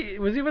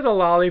with a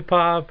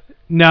lollipop?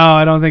 No,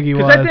 I don't think he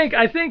was.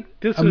 I think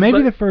this was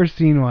maybe the first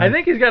scene was. I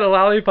think he's got a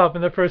lollipop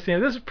in the first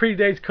scene. This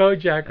predates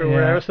Kojak or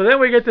whatever. So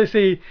then we get to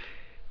see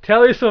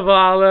Telly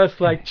Savalas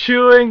like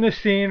chewing the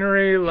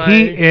scenery.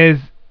 Like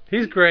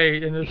he's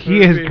great in this movie.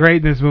 He is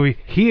great in this movie.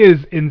 He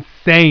is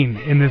insane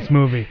in this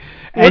movie.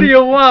 What do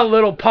you want,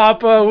 little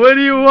Papa? What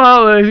do you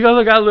want? He's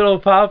also got little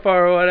Papa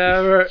or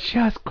whatever.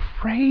 Just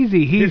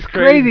crazy. He's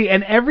crazy.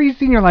 And every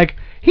scene you're like,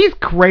 he's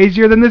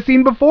crazier than the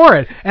scene before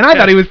it. And I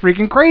thought he was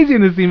freaking crazy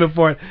in the scene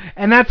before it.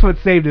 And that's what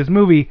saved this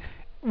movie.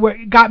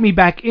 What got me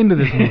back into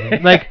this movie.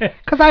 Like,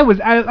 because I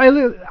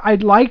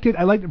liked it.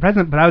 I liked the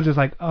present, but I was just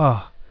like,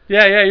 oh.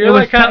 Yeah, you're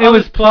like it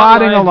was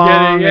plodding along,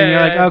 and you're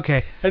like,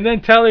 okay. And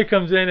then Telly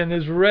comes in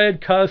his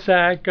red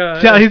Cossack.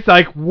 He's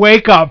like,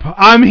 wake up!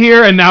 I'm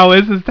here, and now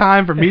this is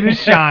time for me to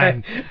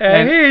shine.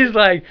 and he's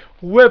like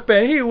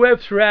whipping. He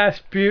whips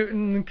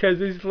Rasputin because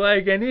he's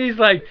like, he's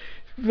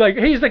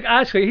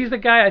the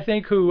guy I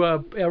think who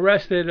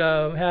arrested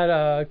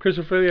had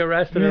Christopher Lee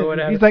arrested or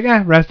whatever. He's like,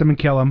 arrest him and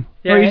kill him.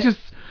 Yeah, or he's just.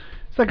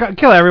 It's like,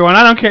 kill everyone.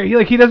 I don't care.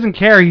 He doesn't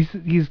care.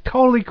 He's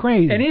totally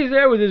crazy. And he's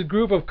there with his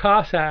group of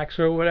Cossacks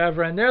or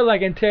whatever, and they're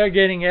like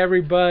interrogating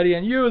everybody,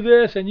 and you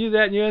this and you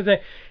that and you other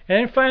thing. And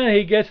then finally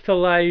he gets to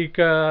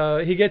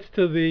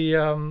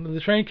the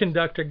train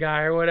conductor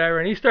guy or whatever,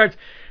 and he starts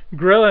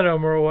grilling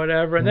him or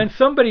whatever. And then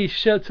somebody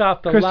shuts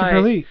off the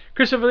light.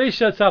 Christopher Lee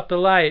shuts off the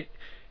light.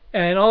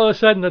 And all of a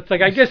sudden, it's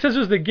like, I guess this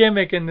was the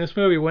gimmick in this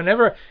movie.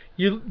 Whenever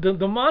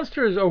the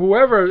monsters or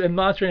whoever in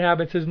monster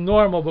inhabits is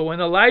normal, but when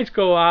the lights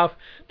go off,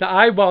 the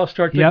eyeballs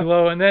start to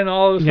glow, and then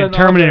all of a sudden,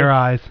 Terminator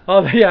eyes.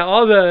 All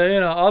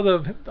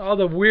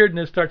the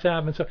weirdness starts to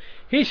happen. So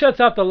he shuts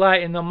off the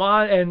light, and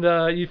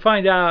you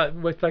find out,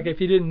 if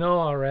you didn't know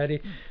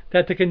already,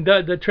 that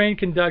the train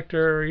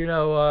conductor,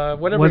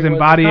 whatever was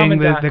embodying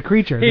the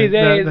creature. He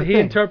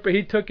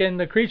took in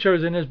the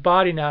creatures in his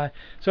body now,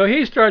 so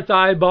he starts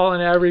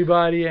eyeballing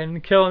everybody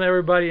and killing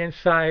everybody in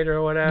sight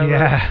or whatever.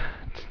 Yeah,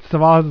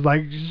 Savalas is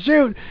like,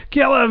 shoot,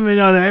 kill him,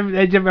 and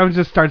everyone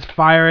just starts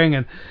firing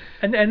and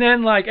then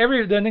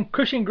then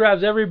Cushing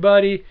grabs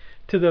everybody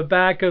to the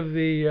back of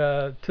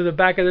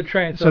the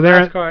train. So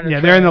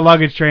they're in the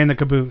luggage train, the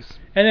caboose.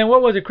 And then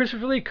what was it?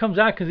 Christopher Lee comes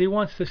out because he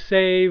wants to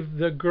save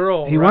the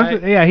girl. He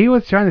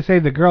was trying to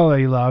save the girl that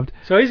he loved.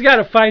 So he's got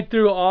to fight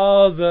through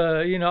all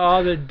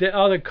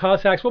the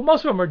Cossacks. Well,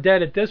 most of them are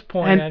dead at this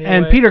point.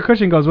 And Peter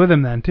Cushing goes with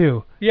him then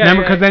too. Yeah.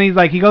 Remember, because then he's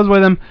like, he goes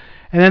with him,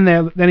 and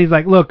then he's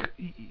like, look,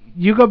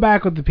 you go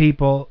back with the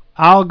people.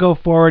 I'll go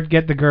forward,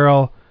 get the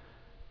girl,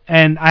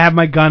 and I have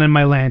my gun and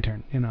my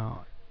lantern.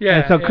 Yeah.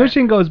 And so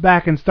Cushing goes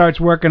back and starts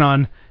working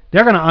on.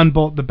 They're gonna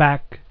unbolt the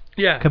back.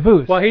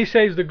 Caboose. Well, he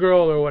saves the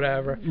girl or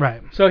whatever.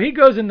 Right. So he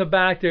goes in the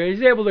back there.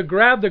 He's able to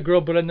grab the girl,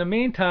 but in the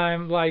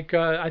meantime,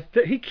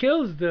 he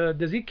kills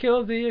does he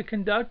kill the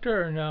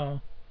conductor or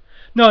no?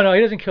 No,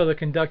 he doesn't kill the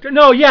conductor.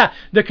 No,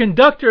 the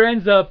conductor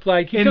ends up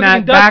he in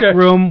that back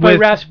room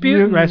with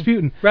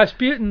Rasputin.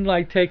 Rasputin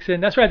takes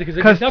in. That's right, because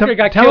the conductor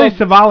got Telly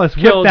killed. Savalas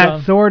whipped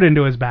that sword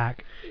into his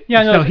back.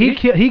 Yeah, no. So he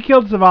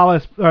killed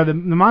Savalas, or the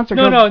monster.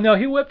 No.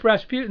 He whipped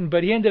Rasputin,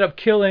 but he ended up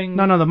killing.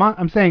 No.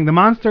 I'm saying the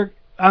monster.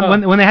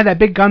 When they had that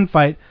big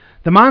gunfight,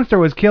 the monster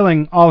was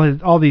killing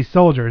all these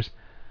soldiers,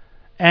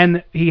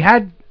 and he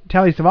had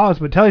Telly Savalas,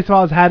 but Telly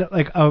Savalas had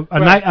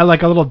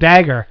a little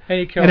dagger,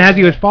 and as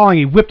he was falling,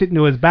 he whipped it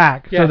into his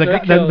back. Yeah,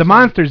 so the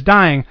monster's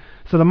dying.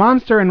 So the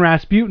monster and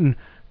Rasputin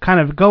kind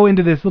of go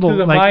into this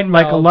little like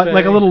a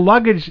little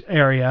luggage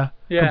area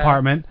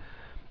compartment.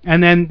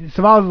 And then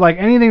Savalas is like,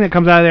 anything that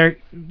comes out of there,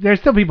 there's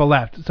still people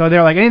left. So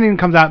they're like, anything that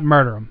comes out,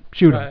 murder them,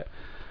 shoot them.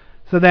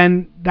 So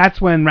then that's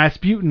when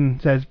Rasputin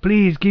says,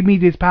 "Please give me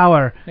this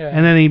power," Yeah.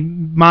 and then he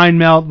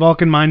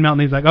Vulcan mind melt,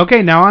 and he's like,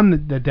 "Okay, now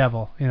I'm the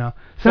devil," you know.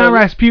 So now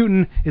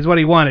Rasputin is what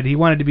he wanted. He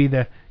wanted to be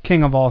the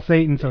king of all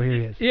Satan, so here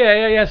he is.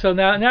 Yeah. So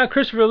now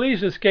Christopher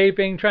Lee's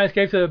escaping, trying to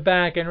escape to the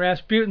back, and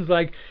Rasputin's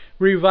like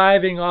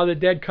reviving all the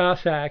dead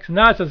Cossacks.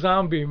 Now it's a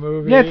zombie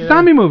movie. Yeah, it's a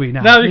zombie movie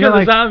now. Now because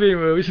it's a zombie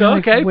movie. So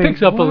okay, it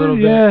picks up a little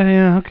bit.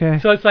 Yeah, okay.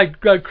 So it's like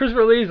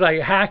Christopher Lee's like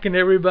hacking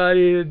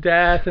everybody to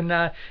death, and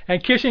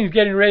Cushing's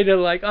getting ready to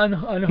like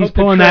unhook He's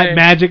pulling the train. that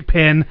magic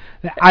pin.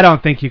 I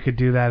don't think you could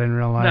do that in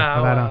real life.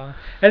 No, but I don't.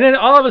 And then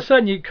all of a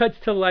sudden you cut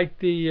to like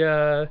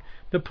the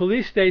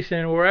police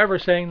station or wherever,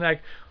 saying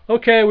like,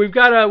 okay, we've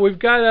got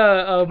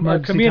a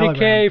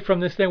communique from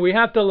this thing. We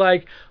have to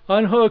like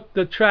unhook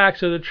the track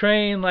so the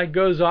train like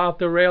goes off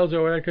the rails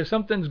or whatever, because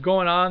something's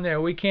going on there.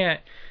 We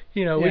can't,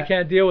 we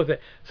can't deal with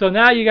it. So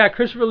now you got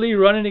Christopher Lee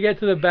running to get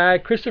to the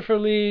back.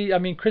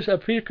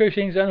 Peter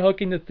Cushing's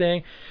unhooking the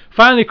thing.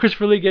 Finally,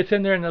 Christopher Lee gets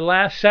in there in the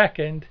last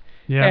second.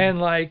 Yeah. And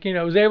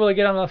was able to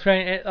get on the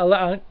train,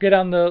 get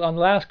on the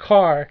last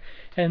car.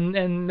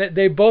 And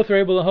they both are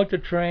able to hook the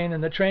train,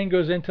 and the train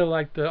goes into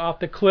like off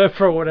the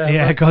cliff or whatever.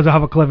 Yeah, it goes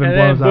off a cliff and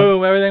blows then,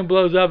 boom, everything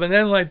blows up, and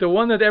then like the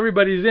one that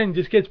everybody's in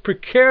just gets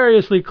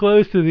precariously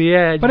close to the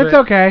edge. But it's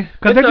okay,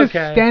 because they're just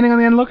standing on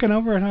the end looking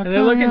over it. And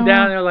they're looking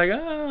down, and they're like,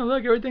 oh,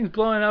 look, everything's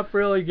blowing up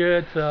really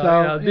good.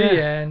 So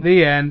the end.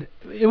 The end.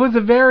 It was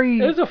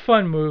a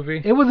fun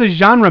movie. It was a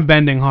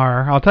genre-bending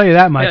horror, I'll tell you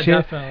that much.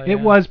 Yeah, definitely.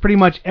 It was pretty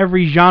much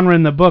every genre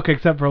in the book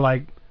except for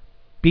like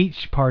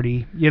Beach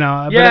Party,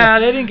 Yeah,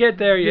 they didn't get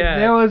there yet.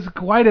 There was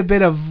quite a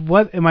bit of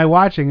what am I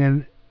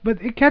watching, but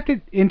it kept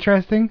it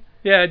interesting.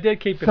 Yeah, it did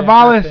keep it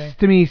Savalas,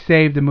 to me,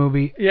 saved the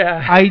movie.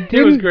 Yeah,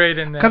 he was great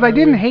in that. Because I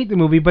didn't hate the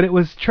movie, but it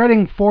was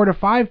treading 4 to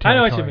 5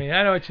 territory.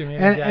 I know what you mean.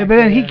 But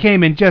then he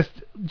came in, just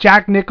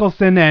Jack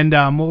Nicholson and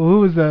who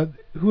was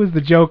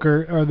the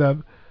Joker or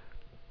the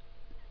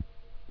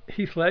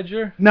Heath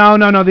Ledger? No,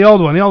 the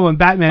old one,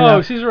 Batman.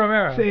 Oh, Cesar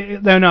Romero.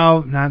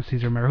 No, not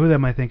Cesar Romero. Who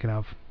am I thinking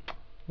of?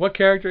 What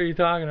character are you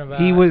talking about?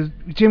 He was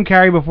Jim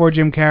Carrey before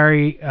Jim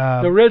Carrey.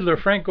 The Riddler,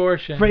 Frank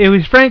Gorshin. It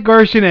was Frank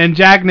Gorshin and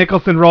Jack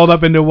Nicholson rolled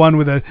up into one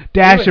with a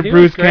dash of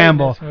Bruce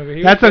Campbell.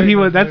 That's what he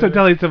was. That's what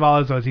Telly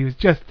Savalas was.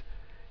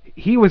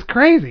 He was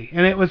crazy,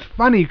 and it was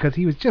funny because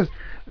he was just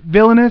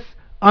villainous,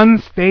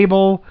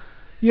 unstable.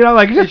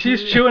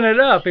 She's chewing it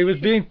up. He was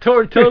being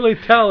totally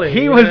Telly.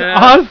 He was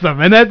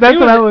awesome, and that's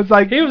what I was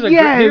like. He was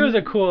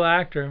a cool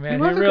actor, man. He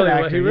was a good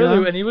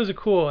actor, and he was a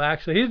cool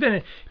actually.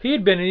 He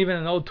had been even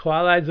in old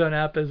Twilight Zone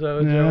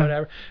episodes or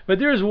whatever. But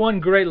there's one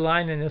great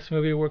line in this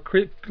movie where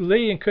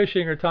Lee and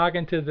Cushing are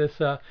talking to this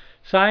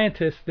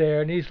scientist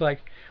there, and he's like,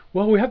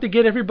 well, we have to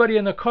get everybody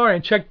in the car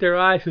and check their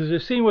eyes. Because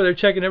there's a scene where they're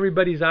checking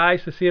everybody's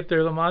eyes to see if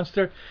they're the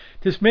monster.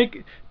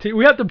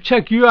 We have to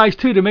check your eyes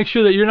too to make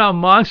sure that you're not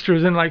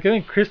monsters. And like I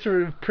think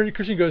Christian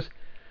goes,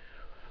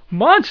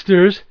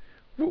 monsters?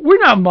 We're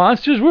not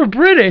monsters. We're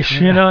British,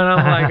 And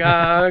I'm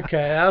like,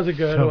 okay, that was a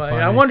good one.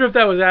 Funny. I wonder if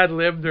that was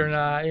ad-libbed or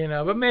not,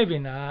 but maybe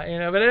not,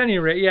 But at any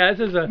rate,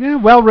 this is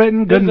well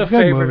written, good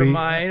favorite movie. of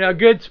mine,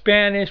 good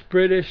Spanish,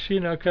 British,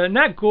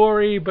 not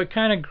gory but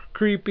kind of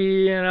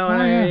creepy,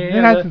 It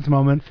has its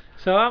moments.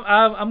 So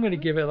I'm going to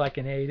give it like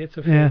an 8. It's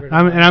a favorite.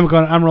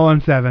 I'm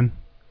rolling 7.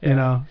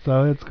 Yeah.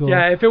 So it's cool.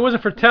 Yeah, if it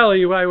wasn't for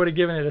Telly, I would have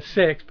given it a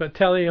 6, but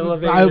Telly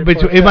elevated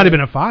it might have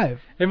been a 5.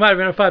 It might have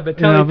been a 5, but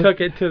Telly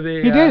took it to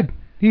the... He did.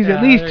 He's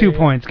at least 2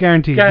 points,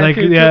 guaranteed.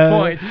 Guaranteed 2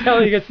 points.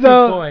 Telly gets 2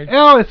 points.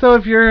 So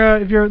if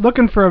you're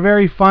looking for a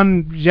very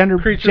fun gender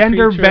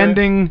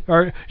bending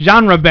or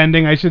genre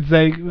bending, I should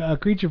say,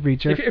 creature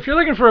feature. If you're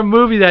looking for a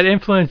movie that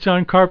influenced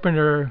John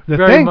Carpenter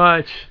very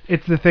much,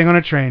 it's The Thing on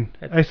a Train.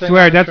 I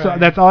swear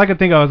that's all I could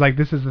think of. I was like,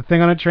 this is The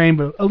Thing on a Train,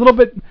 but a little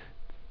bit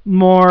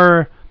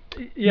more.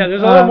 Yeah,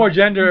 there's a little more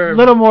gender. A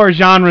little more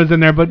genres in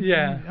there, but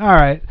yeah. All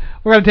right,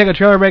 we're gonna take a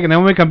trailer break, and then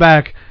when we come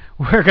back,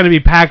 we're gonna be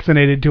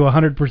vaccinated to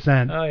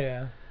 100%. Oh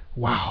yeah.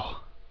 Wow.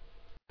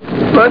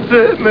 That's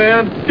it,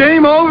 man.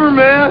 Game over,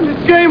 man.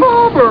 It's game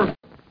over.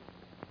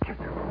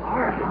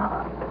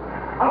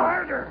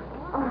 Harder.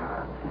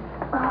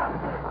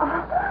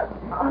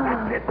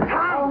 That's it,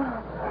 Tom.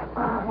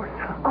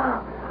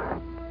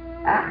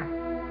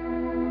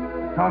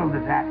 Total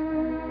disaster.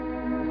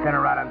 Sent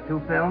her out on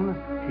 2 films.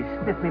 She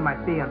stiffed me my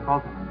fee on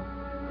both of them.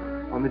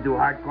 Want me to do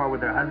hardcore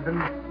with her husband?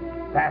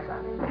 Pass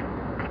on.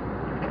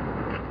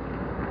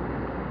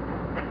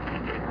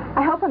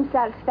 I hope I'm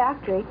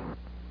satisfactory.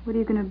 What are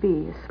you going to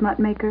be, a smut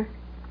maker?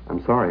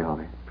 I'm sorry,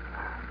 Holly.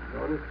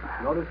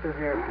 Notice her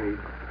hair, Pete.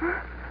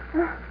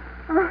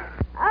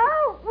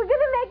 Oh, we're going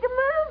to make a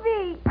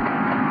movie!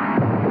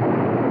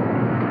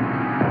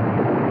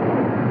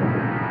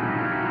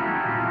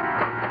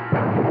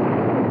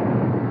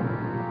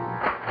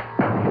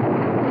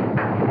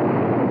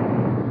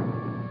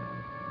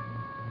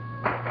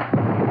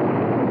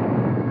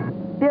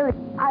 Billy,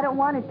 I don't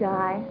want to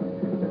die.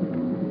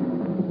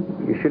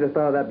 You should have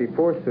thought of that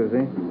before,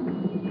 Susie.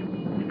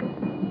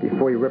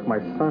 Before you ripped my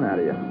son out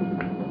of you.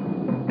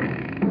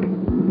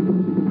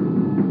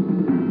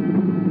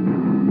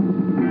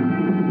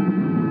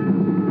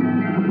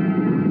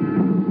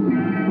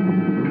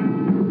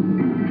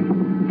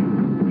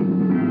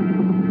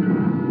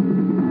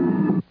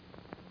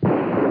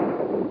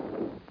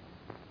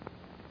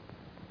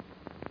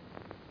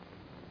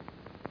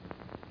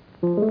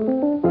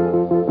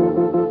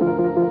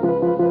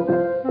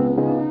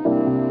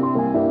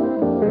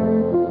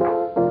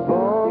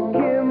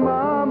 Funky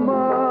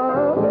mama,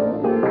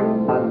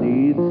 I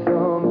need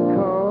some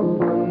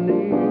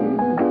company.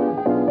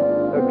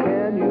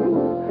 Can you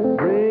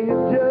bring a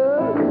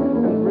jug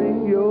and bring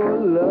your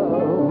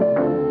love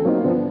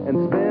and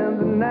spend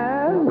the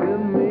night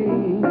with me?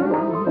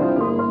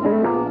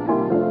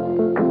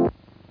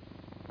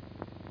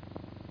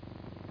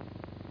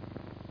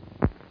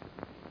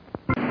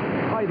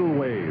 Tidal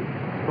wave.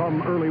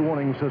 From early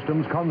warning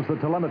systems comes the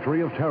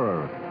telemetry of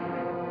terror.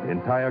 The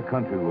entire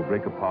country will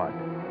break apart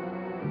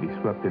and be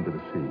swept into the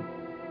sea.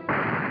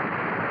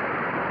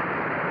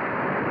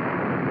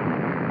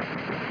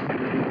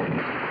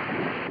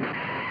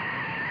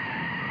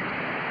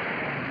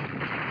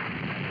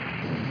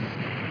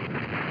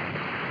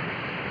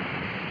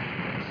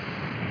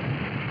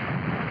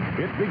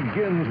 It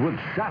begins with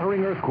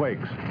shattering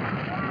earthquakes.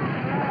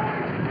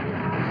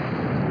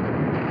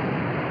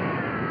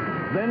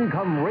 Then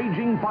come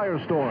raging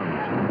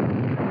firestorms.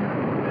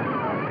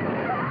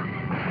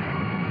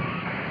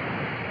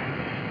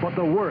 But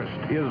the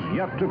worst is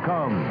yet to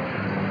come.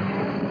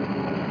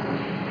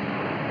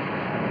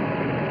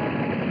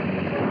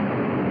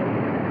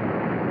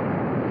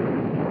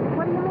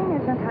 What do you mean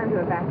there's no time to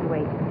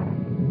evacuate?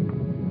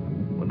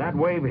 When that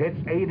wave hits,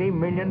 80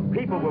 million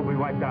people will be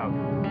wiped out.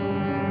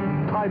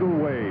 Tidal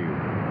wave.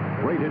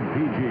 Rated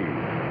PG.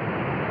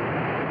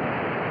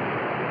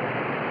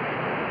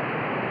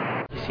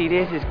 You see,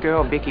 there's this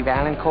girl, Vicky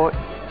Valancourt.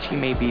 She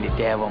may be the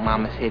devil.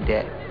 Mama said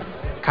that.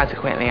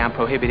 Consequently, I'm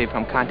prohibited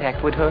from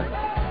contact with her.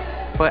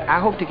 But I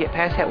hope to get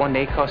past that one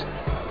day, because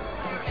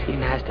she's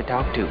nice to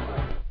talk to.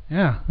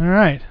 Yeah, all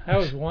right. That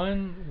was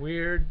one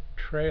weird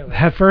trailer.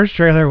 That first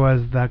trailer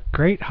was The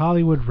Great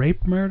Hollywood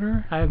Rape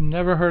Murder. I've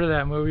never heard of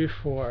that movie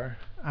before.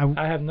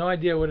 I have no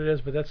idea what it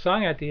is, but that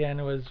song at the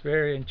end was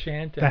very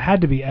enchanting. That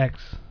had to be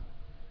X.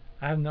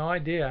 I have no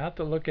idea. I have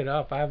to look it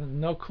up. I have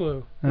no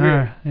clue.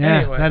 Yeah,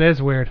 anyway, that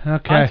is weird.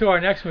 Okay. On to our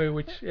next movie,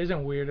 which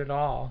isn't weird at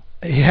all.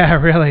 Yeah,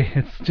 really.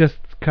 It's just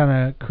kind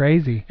of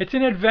crazy. It's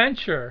an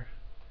adventure.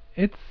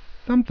 It's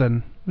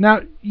something.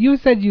 Now, you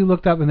said you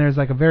looked up and there's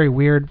like a very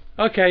weird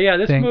Okay, yeah,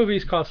 this thing. movie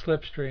is called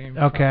Slipstream.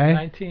 Okay.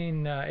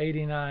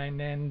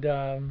 1989,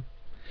 and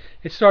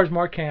it stars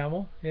Mark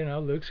Hamill,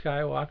 Luke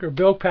Skywalker,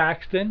 Bill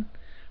Paxton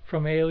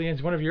from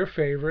Aliens, one of your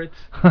favorites.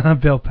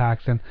 Bill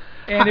Paxton.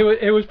 And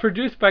it was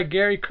produced by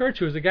Gary Kurtz,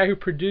 who was the guy who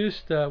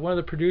produced one of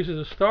the producers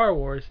of Star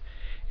Wars.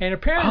 And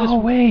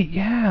apparently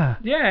yeah,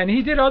 and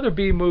he did other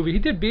B movies. He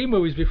did B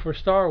movies before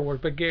Star Wars,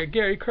 but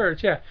Gary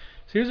Kurtz, yeah.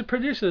 So he was a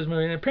producer of this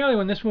movie, and apparently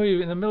when this movie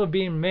was in the middle of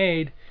being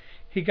made,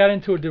 he got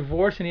into a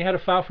divorce and he had to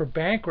file for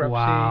bankruptcy.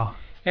 Wow.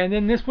 And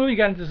then this movie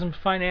got into some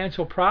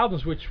financial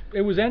problems, which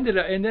it ended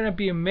up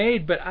being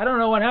made, but I don't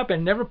know what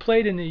happened. It never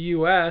played in the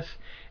U.S.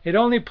 It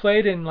only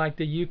played in like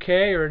the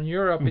U.K. or in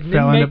Europe. It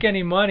didn't make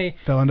any money.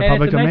 Fell into and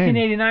public it's a domain.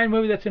 1989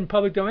 movie that's in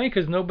public domain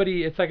because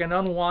it's like an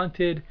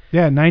unwanted.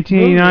 Yeah,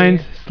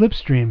 1989's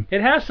Slipstream.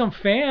 It has some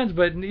fans,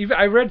 but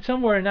I read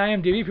somewhere in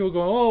IMDb people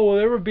going, oh, will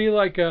there ever be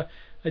like a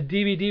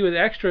DVD with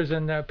extras?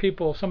 And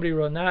somebody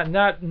wrote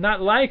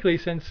not likely,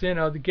 since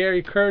the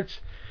Gary Kurtz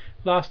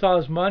lost all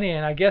his money,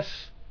 and I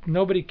guess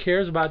nobody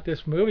cares about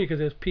this movie because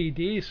it's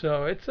PD.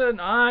 So it's an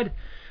odd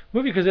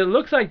movie because it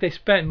looks like they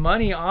spent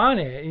money on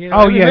it.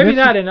 Maybe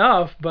not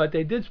enough, but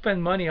they did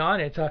spend money on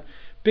it. It's a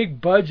big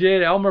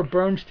budget, Elmer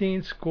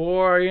Bernstein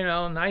score,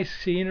 nice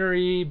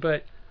scenery,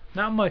 but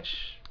not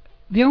much.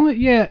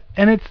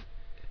 And it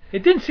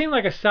didn't seem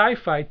like a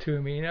sci-fi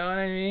to me. You know what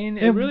I mean?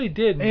 It really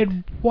didn't. It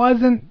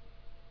wasn't.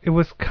 It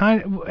was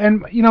kind of,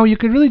 and you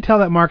could really tell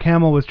that Mark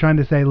Hamill was trying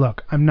to say,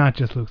 look, I'm not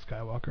just Luke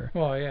Skywalker.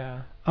 Well,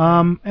 yeah.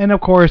 And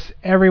of course,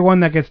 everyone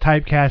that gets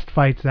typecast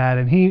fights that,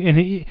 and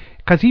he,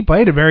 because he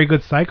played a very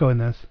good psycho in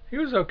this. He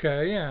was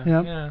okay,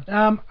 yeah.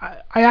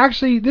 I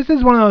actually, this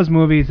is one of those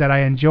movies that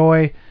I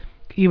enjoy,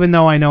 even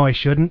though I know I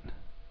shouldn't.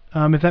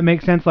 If that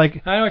makes sense,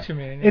 like I know what you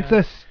mean. Yeah. It's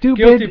a stupid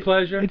guilty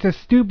pleasure. It's a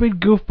stupid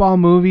goofball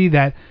movie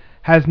that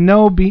has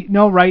no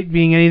right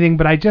being anything,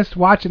 but I just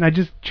watch it and I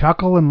just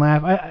chuckle and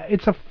laugh.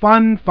 It's a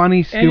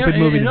funny, stupid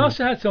movie. And it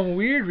also had some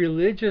weird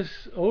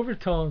religious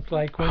overtones,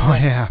 like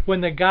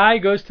when the guy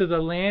goes to the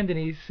land and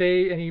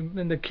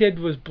and the kid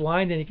was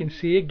blind and he can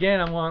see again.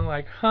 I'm on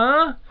like,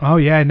 huh? Oh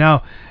yeah,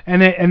 no,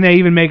 and they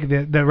even make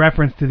the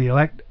reference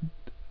to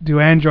do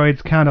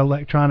androids count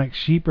electronic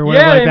sheep or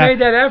whatever like that? Yeah, they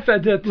made that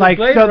effort to like,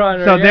 Blade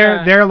Runner. So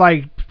they're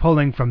like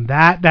pulling from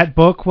that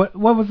book. What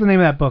was the name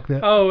of that book?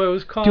 It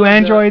was called. Do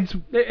androids?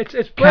 It's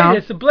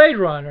the Blade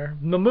Runner.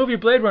 The movie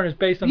Blade Runner is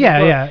based on the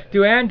book. Yeah.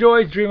 Do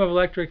androids dream of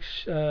electric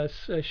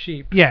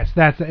sheep? Yes,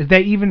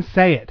 they even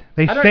say it.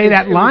 They say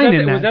that line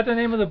in that. Was that the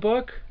name of the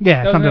book?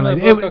 Yeah, something like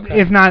that. Okay.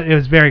 If not, it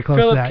was very close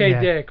Philip to that. K.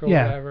 Dick or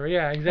whatever.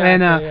 Yeah,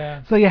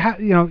 exactly. And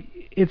so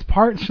it's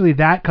partially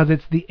that because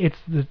it's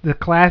the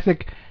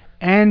classic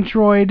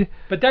android.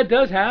 But that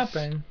does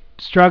happen.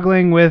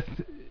 Struggling with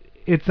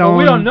its own.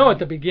 We don't know at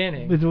the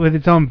beginning. With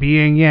its own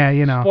being,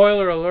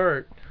 Spoiler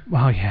alert.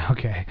 Well, yeah,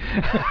 okay.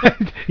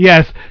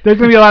 Yes, there's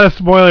gonna be a lot of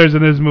spoilers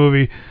in this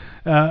movie.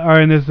 or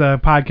in this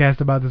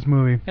podcast about this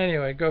movie.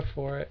 Anyway, go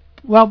for it.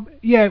 Well,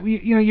 yeah,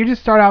 you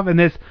just start off in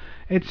this.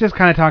 It's just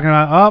kind of talking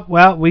about, oh,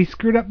 well, we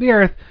screwed up the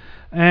Earth,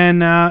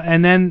 and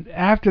then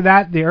after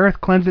that, the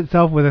Earth cleansed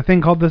itself with a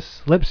thing called the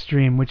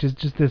slipstream, which is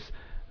just this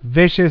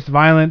vicious,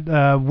 violent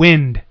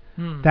wind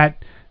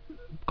that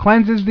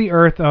cleanses the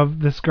Earth of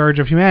the scourge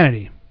of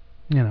humanity.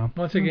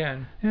 Once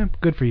again. Yeah,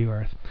 good for you,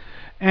 Earth.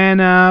 And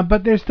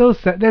but there's still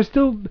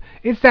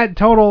it's that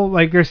total,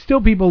 like, there's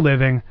still people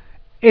living.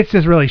 It's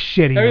just really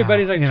shitty.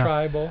 Everybody's now,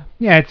 tribal.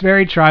 Yeah, it's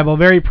very tribal,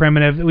 very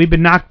primitive. We've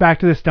been knocked back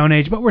to the Stone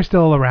Age, but we're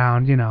still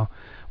around.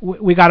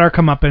 We got our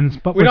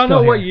comeuppance, but we don't know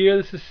here. what year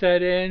this is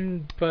set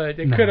in, but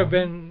it could have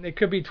been. It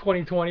could be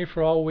 2020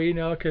 for all we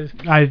know, because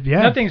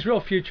nothing's real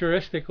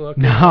futuristic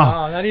looking. No,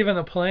 not even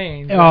the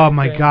planes. Oh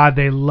my God,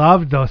 they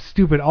loved those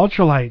stupid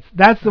ultralights.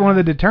 That's one of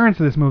the deterrents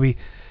of this movie.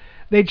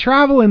 They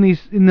travel in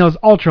those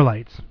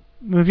ultralights.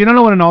 If you don't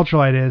know what an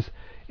ultralight is,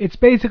 it's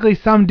basically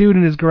some dude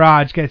in his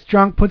garage gets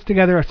drunk, puts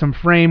together some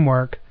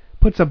framework,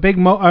 puts a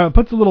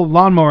little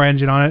lawnmower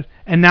engine on it,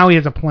 and now he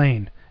has a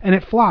plane, and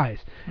it flies.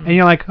 And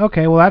you're like,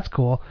 okay, well, that's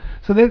cool.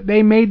 So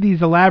they made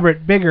these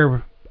elaborate,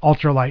 bigger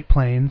ultralight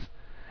planes,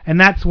 and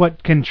that's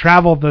what can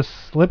travel the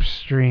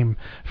slipstream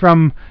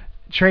from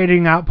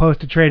trading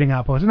outpost to trading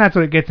outpost. And that's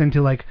what it gets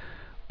into, like,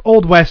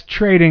 Old West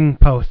trading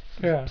posts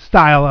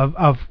style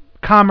of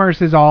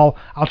commerce is all,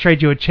 I'll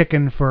trade you a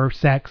chicken for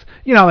sex.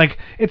 Like,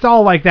 it's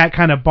all like that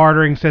kind of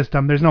bartering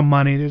system. There's no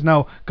money. There's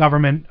no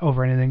government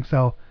over anything.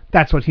 So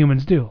that's what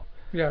humans do.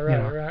 Yeah,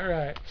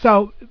 right.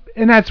 So,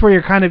 and that's where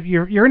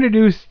you're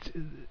introduced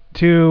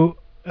to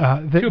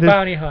two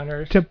bounty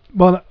hunters.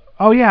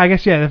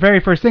 The very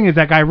first thing is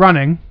that guy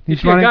running.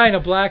 He's running. A guy in a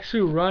black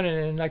suit running,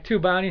 and like two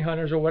bounty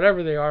hunters or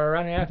whatever they are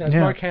running after. That's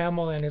Mark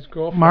Hamill and his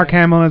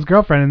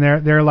girlfriend.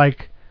 And they're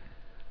like,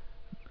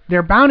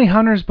 they're bounty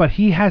hunters, but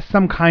he has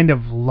some kind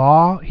of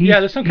law.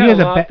 There's some kind of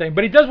law thing,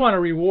 but he does want a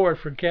reward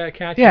for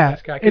catching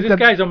this guy, because this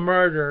guy's a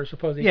murderer.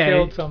 Supposedly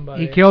killed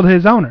somebody. He killed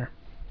his owner.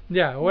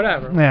 Yeah,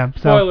 whatever. Yeah.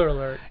 Spoiler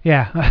alert.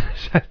 Yeah.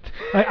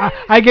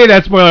 I gave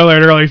that spoiler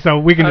alert early, so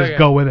we can just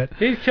go with it.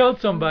 He killed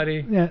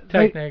somebody,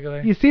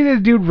 technically. You see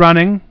this dude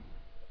running,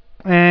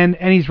 and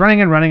he's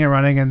running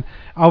and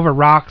over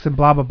rocks and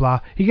blah, blah, blah.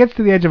 He gets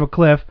to the edge of a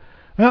cliff.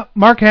 Well,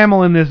 Mark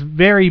Hamill in this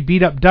very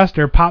beat-up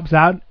duster pops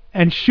out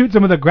and shoots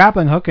him with a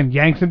grappling hook and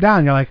yanks him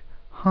down. You're like,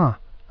 huh,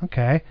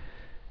 okay.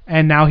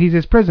 And now he's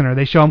his prisoner.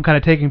 They show him kind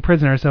of taking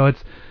prisoner, so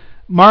it's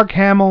Mark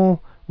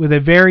Hamill with a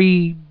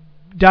very...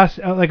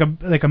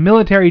 like a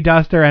military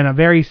duster and a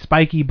very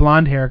spiky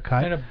blonde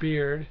haircut and a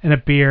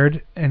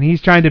beard, and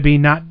he's trying to be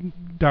not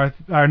Luke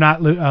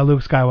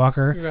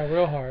Skywalker. Yeah,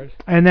 real hard.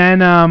 And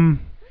then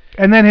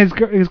his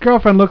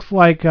girlfriend looks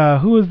like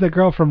who is the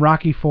girl from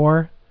Rocky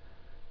IV?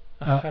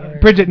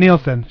 Bridget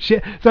Nielsen.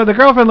 So the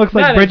girlfriend looks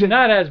like Bridget.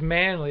 Not as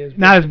manly as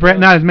not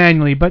as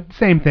manly, but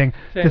same thing.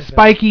 The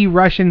spiky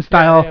Russian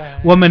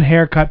style woman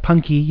haircut,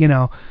 punky,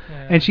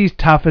 and she's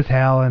tough as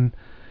hell. And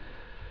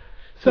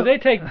so they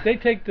take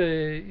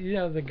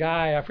the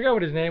guy, I forgot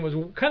what his name was,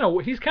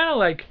 he's kind of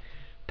like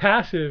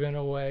passive in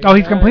a way. Oh,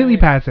 he's completely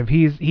passive.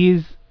 He's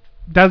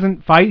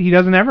doesn't fight. He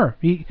doesn't ever.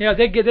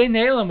 They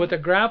nail him with a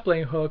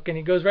grappling hook, and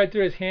he goes right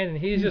through his hand, and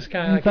he's just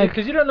kind of like,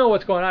 because you don't know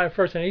what's going on at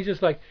first, and he's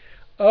just like,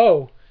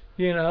 oh,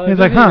 He's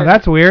like, huh,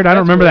 that's weird. I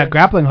don't remember that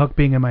grappling hook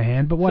being in my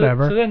hand, but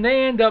whatever. So then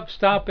they end up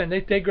stopping.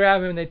 They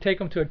grab him and they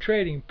take him to a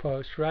trading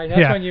post, right?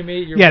 That's when you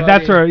meet your buddy.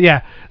 That's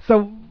where.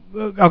 So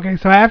okay,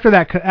 so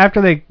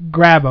after they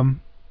grab him.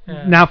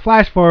 Now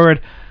flash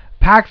forward,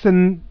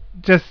 Paxton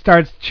just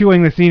starts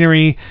chewing the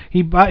scenery.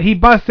 He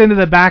busts into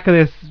the back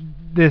of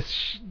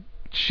this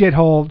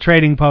shithole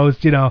trading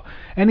post,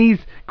 and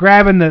he's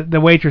grabbing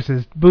the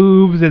waitress's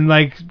boobs and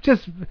like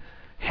just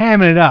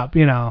hamming it up,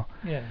 Yeah.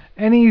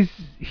 And he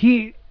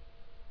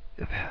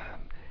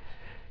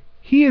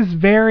is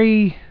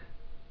very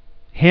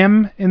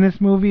him in this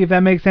movie, if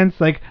that makes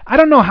sense. Like, I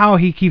don't know how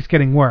he keeps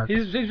getting work.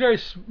 He's very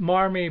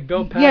smarmy.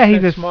 Bill Paxton,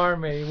 he's a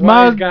smarmy,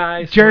 smug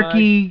guy,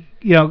 jerky,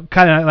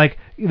 kind of like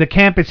the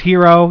campus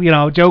hero,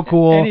 Joe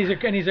Cool. And he's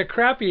a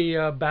crappy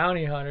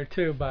bounty hunter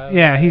too, by the way.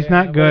 Yeah, he's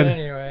not good. But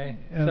anyway,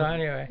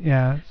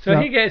 Yeah. So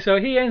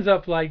he ends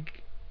up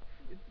like,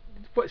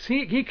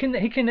 he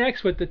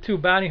connects with the two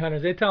bounty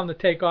hunters. They tell him to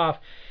take off,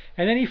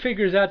 and then he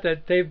figures out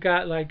that they've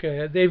got like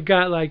a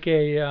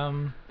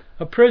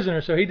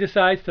prisoner, so he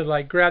decides to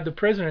like grab the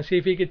prisoner and see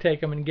if he could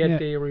take him and get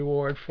the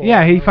reward for.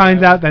 Yeah, he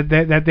finds out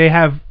that they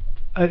have,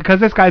 because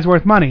this guy's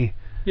worth money.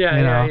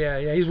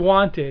 Yeah. He's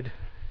wanted.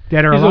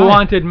 Dead or He's alive. a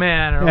wanted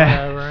man or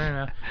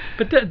whatever.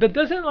 But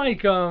doesn't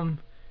like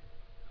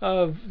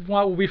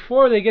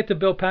before they get to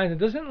Bill Paxton,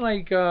 doesn't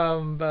like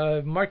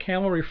Mark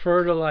Hamill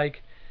refer to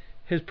like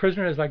his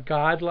prisoner as like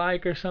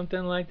godlike or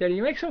something like that?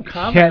 He makes some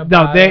comment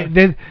about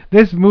it.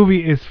 This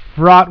movie is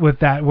fraught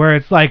with that, where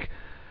it's like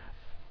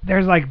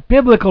there's like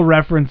biblical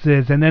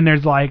references, and then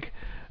there's like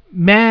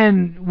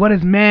man, what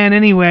is man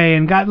anyway,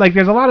 and God, like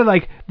there's a lot of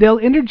like they'll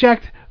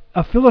interject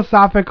a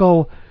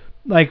philosophical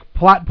like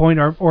plot point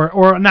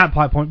or not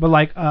plot point, but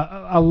like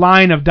a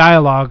line of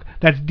dialogue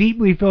that's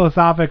deeply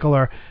philosophical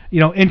or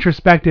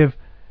introspective,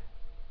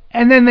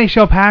 and then they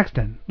show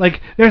Paxton.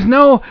 Like there's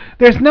no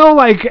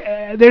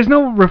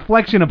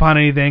reflection upon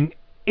anything.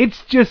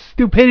 It's just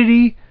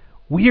stupidity,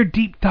 weird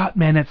deep thought,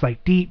 man. It's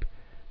like deep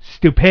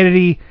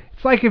stupidity.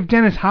 It's like if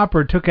Dennis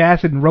Hopper took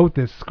acid and wrote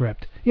this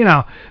script.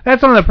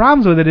 That's one of the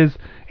problems with it is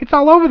it's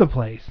all over the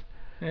place.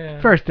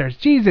 Yeah. First there's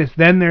Jesus,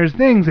 then there's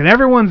things, and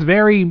everyone's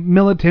very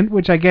militant,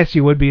 which I guess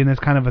you would be in this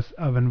kind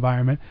of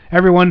environment.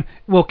 Everyone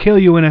will kill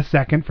you in a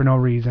second for no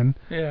reason.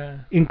 Yeah.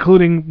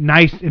 Including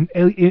nice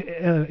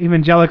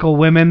evangelical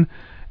women.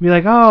 Be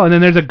like, oh, and then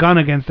there's a gun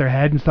against their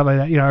head and stuff like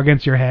that,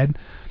 against your head.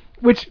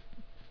 Which,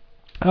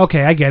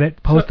 okay, I get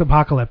it.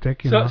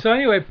 Post-apocalyptic. So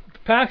anyway,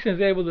 Paxton's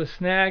able to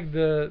snag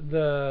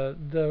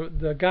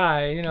the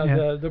guy,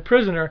 the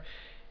prisoner.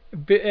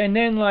 And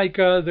then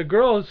the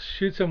girl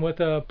shoots him with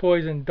a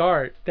poison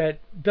dart that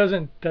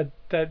doesn't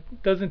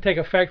take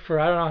effect for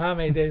I don't know how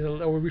many days,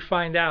 or we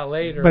find out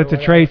later. But it's a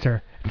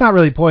tracer. It's not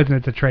really poison.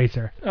 It's a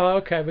tracer. Oh,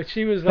 okay. But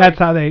she was. That's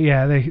how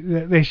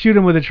they shoot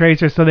him with a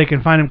tracer so they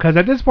can find him, because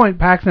at this point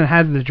Paxton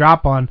has the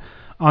drop on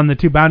the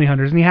two bounty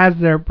hunters and he has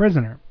their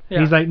prisoner. Yeah.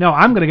 He's like, no,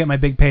 I'm gonna get my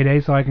big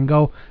payday so I can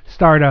go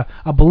start a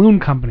balloon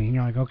company. And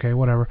you're like, okay,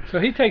 whatever.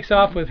 So he takes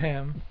off with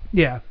him.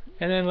 Yeah.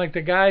 And then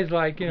the guy's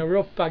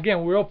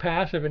real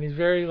passive, and he's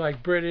very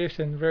British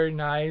and very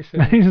nice.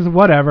 And he's just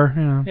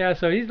whatever, Yeah,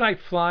 so he's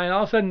flying.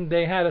 All of a sudden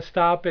they had to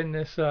stop in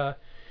this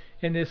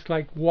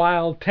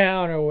wild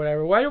town or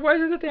whatever. Why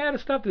is it that they had to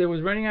stop? It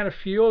was running out of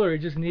fuel, or he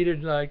just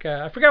needed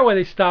I forgot why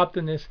they stopped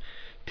in this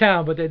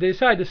town, but they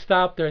decided to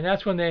stop there, and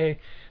that's when they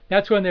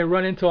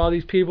run into all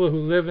these people who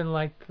live in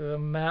the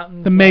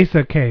mountains. The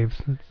Mesa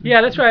Caves.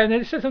 Yeah, that's right. And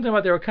they said something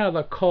about they were kind of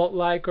a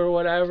cult-like or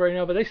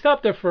whatever, but they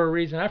stopped there for a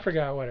reason. I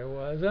forgot what it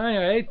was.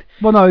 Anyway.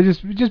 Well, no,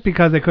 just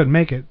because they couldn't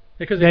make it.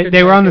 Because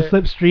they were on the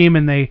slipstream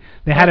and they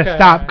had to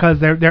stop because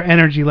their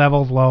energy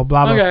level's low.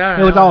 Blah blah.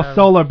 Okay, it was all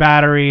solar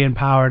battery and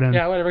powered and.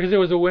 Yeah, whatever. Because there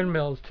was the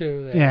windmills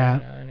too. There, yeah.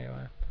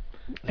 Anyway.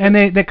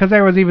 And because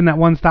there was even that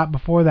one stop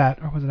before that,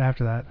 or was it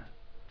after that,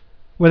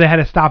 where they had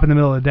to stop in the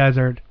middle of the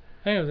desert.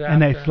 I think it was after.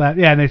 And they slept.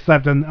 Yeah, and they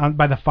slept on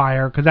by the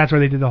fire because that's where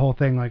they did the whole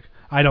thing.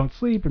 I don't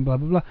sleep and blah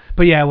blah blah.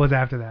 But yeah, it was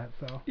after that.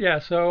 So. Yeah.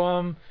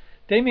 So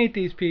they meet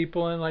these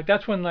people and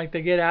that's when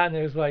they get out and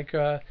there's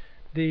the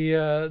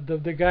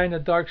guy in the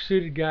dark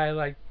suited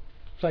guy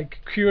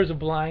cures a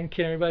blind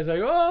kid. Everybody's like,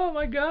 oh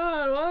my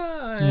god,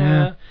 wow.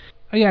 Yeah.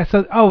 Yeah.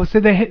 So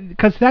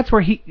because that's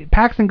where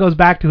Paxton goes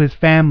back to his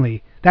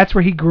family. That's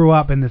where he grew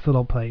up, in this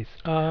little place.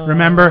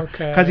 Remember?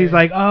 Because he's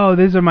like, oh,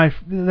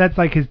 that's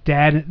like his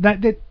dad.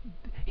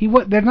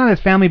 They're not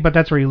his family, but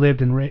that's where he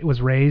lived and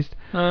was raised.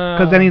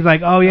 Because then he's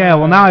like, oh yeah,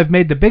 well now I've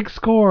made the big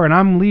score and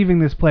I'm leaving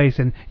this place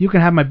and you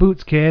can have my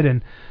boots, kid.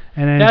 And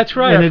that's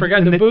right, I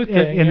forgot the boot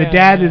thing. And the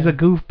dad is a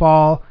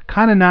goofball,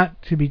 kind of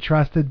not to be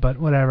trusted, but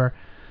whatever.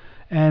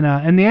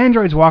 And the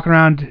android's walking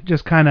around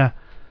just kind of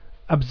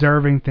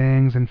observing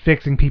things and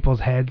fixing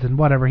people's heads and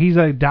whatever. He's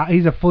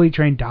a fully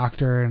trained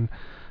doctor and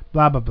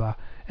blah blah blah.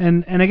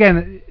 And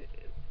again,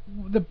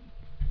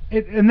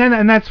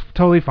 and that's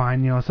totally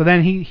fine, So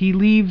then he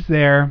leaves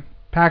there.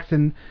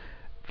 Paxton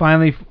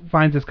finally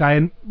finds this guy,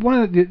 and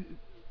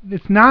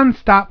it's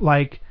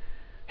nonstop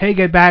hey,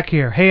 get back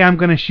here. Hey, I'm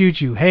gonna shoot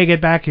you. Hey,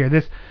 get back here.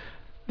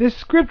 This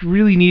script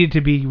really needed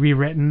to be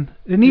rewritten.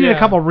 It needed a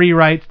couple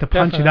rewrites to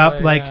punch it up.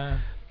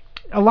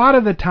 A lot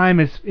of the time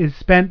is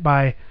spent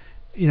by,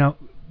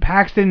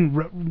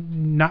 Paxton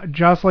not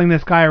jostling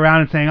this guy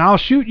around and saying, I'll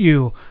shoot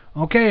you.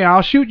 Okay,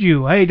 I'll shoot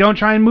you. Hey, don't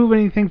try and move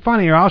anything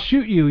funny or I'll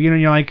shoot you.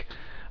 You're like,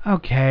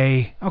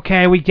 okay,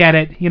 we get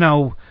it.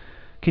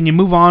 Can you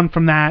move on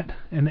from that?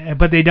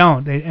 But they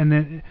don't.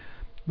 Then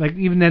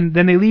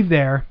they leave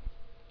there,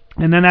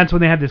 and then that's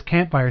when they have this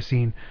campfire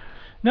scene.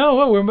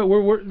 No, you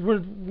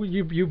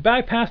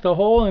bypassed a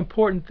whole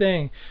important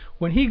thing.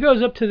 When he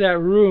goes up to that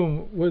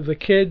room with the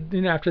kid,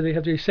 after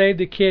he saved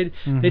the kid,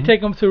 they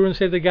take him to the room and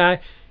save the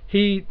guy.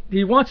 He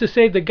wants to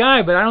save the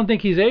guy, but I don't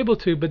think he's able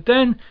to. But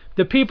then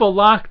the people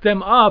lock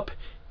them up.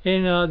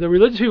 The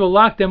religious people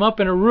lock them up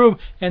in a room,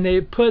 and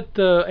they put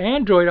the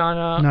android on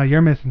a. No,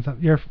 you're missing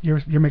something.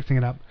 You're mixing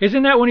it up.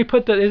 Isn't that when he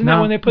put the? That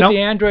when they put the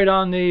android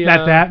on the?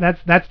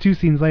 That's 2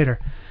 scenes later.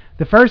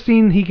 The first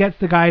scene, he gets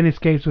the guy and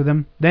escapes with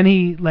him. Then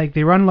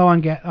they run low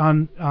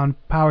on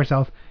power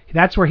cells.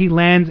 That's where he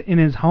lands in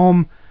his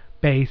home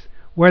base,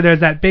 where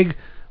there's that big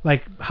hot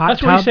tub.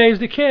 That's where he saves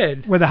the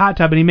kid. Where the hot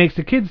tub, and he makes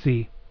the kid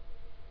see.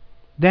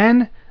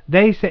 Then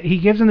he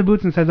gives him the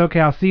boots and says, okay,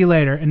 I'll see you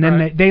later. And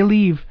then they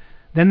leave.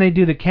 Then they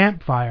do the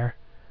campfire.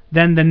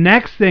 Then the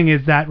next thing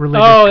is that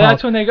religious cult.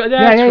 That's when they go.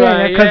 That's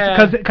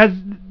right. Because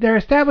they're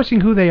establishing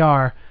who they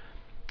are.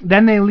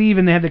 Then they leave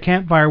and they have the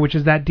campfire, which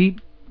is that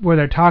deep where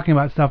they're talking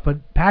about stuff.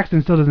 But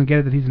Paxton still doesn't get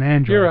it that he's an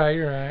android.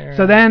 You're right.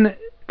 So then,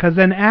 because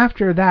then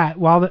after that,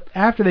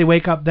 after they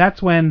wake up,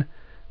 that's when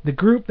the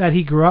group that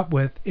he grew up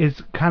with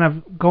is kind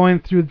of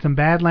going through some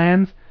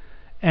badlands,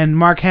 and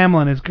Mark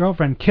Hamill and his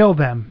girlfriend kill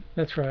them.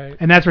 That's right.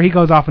 And that's where he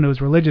goes off into his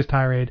religious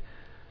tirade.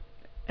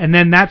 And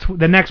then that's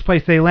the next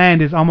place they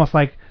land is almost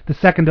like the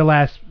second to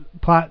last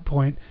plot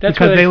point That's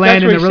because where they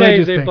land in the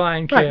religious a thing.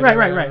 blind kid.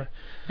 Right.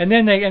 And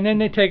then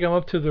they take him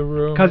up to the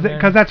room.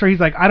 Because that's where he's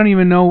like, I don't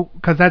even know,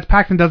 because that's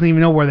Paxton doesn't even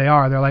know where they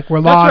are. They're like, we're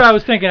lost. That's what I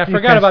was thinking. I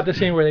forgot about the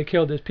scene where they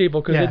killed his people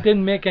because Yeah. it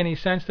didn't make any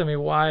sense to me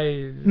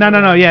why.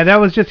 No. Yeah,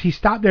 that was just he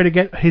stopped there to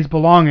get his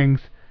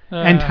belongings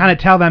and kind of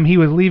tell them he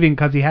was leaving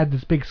because he had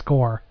this big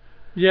score.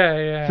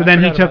 Yeah. So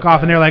then he took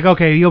off, and they're like,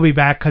 okay, you'll be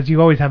back because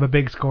you always have a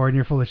big score and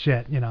you're full of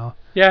shit, you know.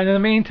 Yeah, and in the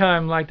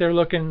meantime, like they're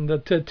looking, the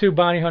two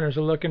bounty hunters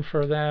are looking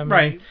for them,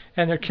 Right?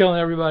 And they're killing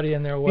everybody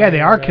in their way. Yeah, they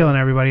are killing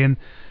everybody,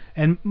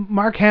 and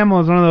Mark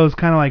Hamill is one of those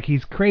kind of like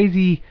he's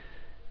crazy,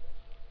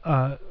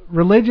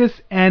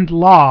 religious and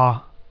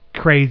law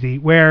crazy,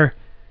 where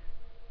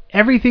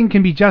everything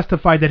can be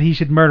justified that he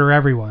should murder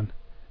everyone.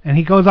 And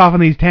he goes off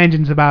on these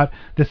tangents about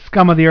the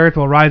scum of the earth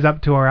will rise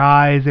up to our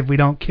eyes if we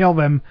don't kill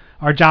them.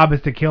 Our job is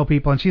to kill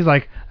people. And she's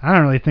like, I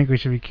don't really think we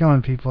should be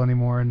killing people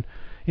anymore. And,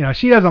 you know,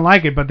 she doesn't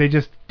like it, but they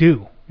just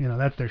do. You know,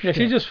 that's their shit.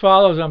 Yeah, she just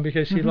follows him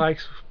because she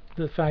likes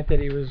the fact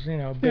that he was, you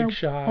know, big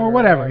shot. Or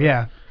whatever,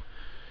 yeah.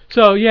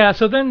 So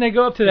then they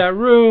go up to that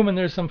room, and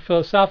there's some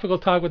philosophical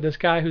talk with this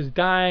guy who's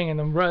dying,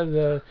 and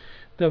we'll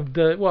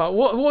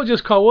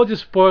just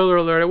spoiler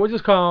alert it. We'll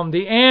just call him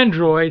the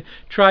android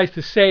tries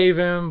to save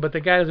him, but the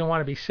guy doesn't want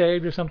to be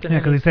saved or something. Yeah,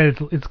 because he said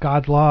it's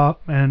God's law,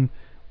 and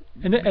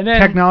then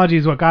technology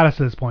is what got us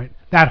to this point.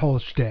 That whole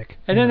shtick.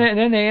 And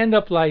then they end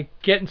up like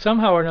getting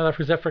somehow or another,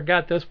 because I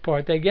forgot this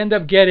part. They end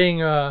up getting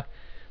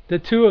the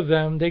two of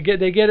them.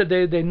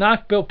 They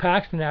knock Bill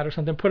Paxton out or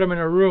something, put him in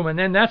a room, and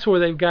then that's where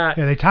they've got.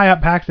 Yeah, they tie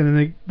up Paxton and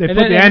they put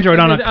the android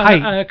on a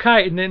kite. On a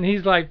kite, and then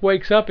he's like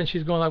wakes up and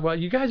she's going like, well,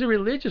 you guys are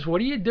religious.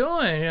 What are you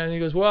doing? And he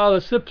goes, well, the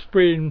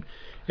slipstream.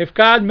 If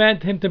God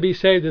meant him to be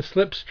saved, the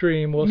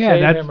slipstream will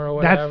save him or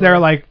whatever. That's their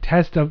like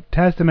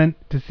testament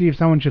to see if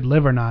someone should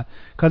live or not,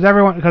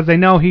 because they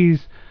know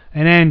he's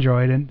an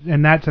android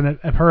and that's an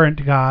abhorrent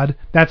to God.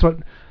 That's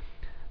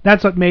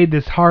what made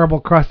this horrible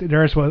crusted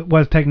earth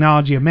was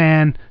technology of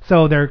man.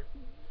 So they're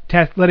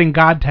letting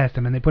God test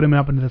him, and they put him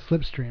up into the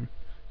slipstream.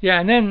 Yeah,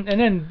 and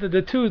then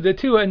the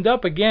two end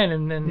up again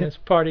in this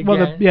part again.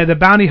 Well, the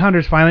bounty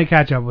hunters finally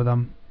catch up with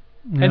them.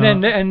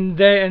 And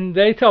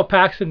they tell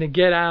Paxton to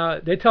get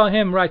out. They tell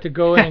him to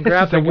go in and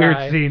grab the guy. It's a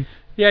weird scene.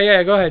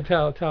 Yeah. Go ahead,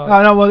 tell.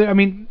 Oh no, well I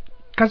mean,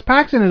 because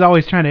Paxton is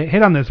always trying to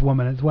hit on this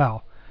woman as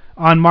well,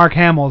 on Mark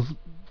Hamill's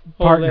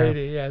partner. Old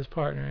lady, his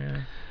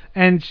partner.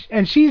 Yeah.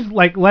 And she's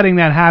like letting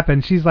that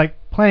happen. She's like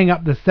playing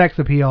up the sex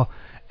appeal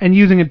and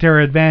using it to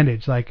her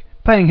advantage, like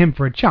playing him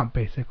for a chump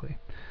basically.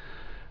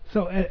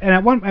 So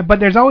but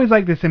there's always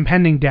like this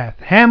impending death.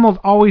 Hamill's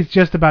always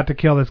just about to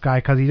kill this guy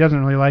because he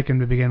doesn't really like him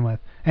to begin with,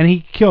 and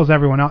he kills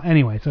everyone else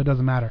anyway, so it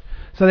doesn't matter.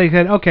 So they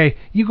said, okay,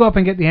 you go up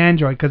and get the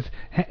android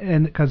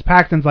because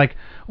Paxton's like,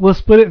 we'll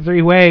split it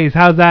 3 ways.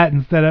 How's that?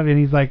 And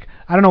he's like,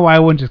 I don't know why I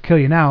wouldn't just kill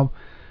you now.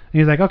 And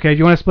he's like, okay, if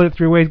you want to split it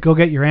 3 ways, go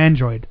get your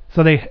android.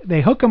 So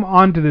they hook him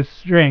onto this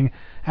string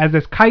as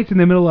this kite's in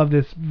the middle of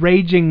this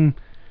raging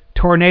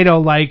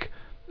tornado-like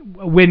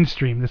wind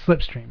stream, the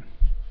slipstream.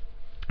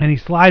 And he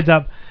slides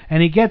up,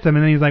 and he gets him,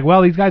 and then he's like,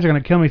 well, these guys are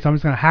going to kill me, so I'm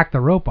just going to hack the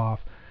rope off.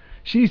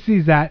 She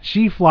sees that.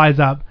 She flies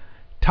up,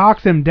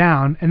 talks him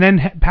down, and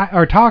then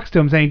talks to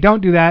him, saying,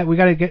 don't do that.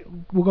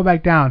 We'll go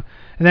back down.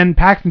 And then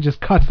Paxton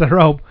just cuts the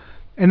rope,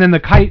 and then the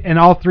kite and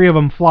all 3 of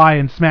them fly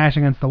and smash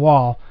against the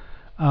wall.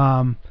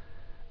 And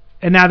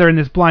now they're in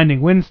this blinding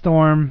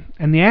windstorm,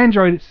 and the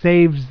android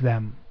saves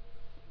them.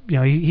 You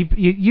know,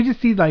 you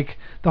just see like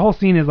the whole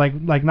scene is like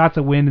lots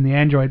of wind, and the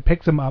android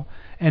picks him up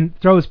and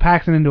throws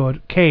Paxton into a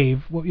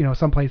cave, you know,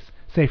 someplace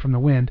safe from the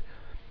wind.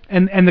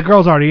 And the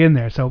girl's already in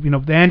there, so you know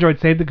the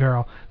android saved the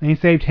girl, then he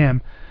saved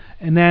him,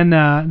 and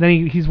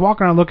then he's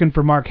walking around looking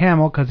for Mark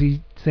Hamill because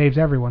he saves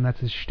everyone.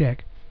 That's his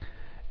shtick.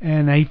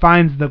 And he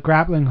finds the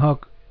grappling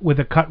hook with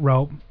a cut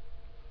rope,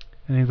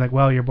 and he's like,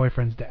 well, your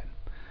boyfriend's dead.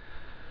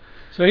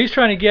 So he's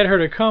trying to get her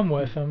to come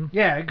with him.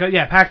 Yeah.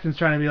 Paxton's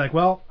trying to be like,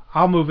 well,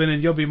 I'll move in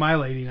and you'll be my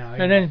lady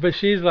now. But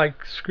she's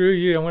like, screw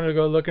you. I'm going to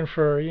go looking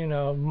for, you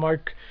know,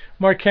 Mark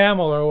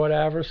Hamill or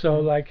whatever. So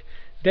like,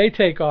 they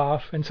take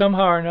off, and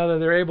somehow or another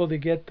they're able to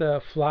get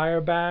the flyer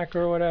back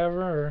or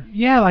whatever. Or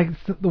yeah, like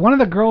one of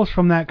the girls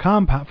from that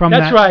compound, from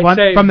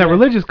the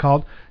religious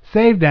cult,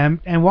 saved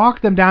them and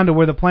walked them down to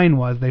where the plane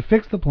was. They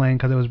fixed the plane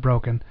because it was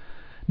broken.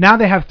 Now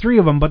they have 3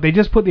 of them, but they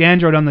just put the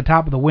android on the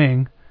top of the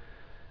wing.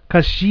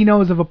 Because she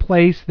knows of a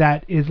place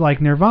that is like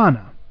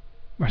Nirvana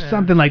or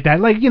something like that.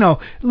 Like, you know,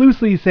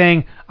 loosely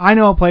saying, I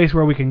know a place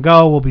where we can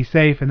go, we'll be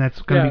safe, and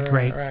that's going to be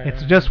great.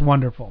 It's just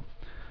wonderful.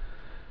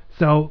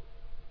 So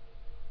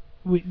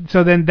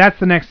then that's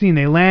the next scene.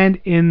 They land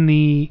in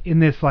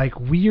this like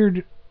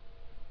weird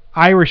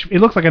Irish, it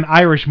looks like an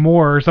Irish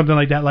moor or something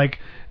like that, like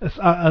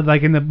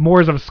in the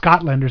moors of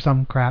Scotland or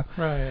some crap.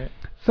 Right.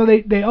 So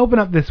they open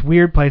up this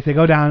weird place. They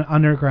go down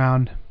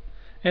underground.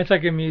 And it's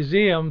like a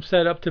museum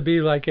set up to be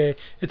like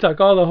it's like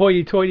all the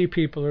hoity-toity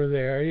people are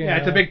there. You know?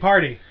 It's a big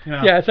party. You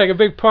know? Yeah, it's like a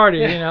big party,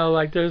 you know,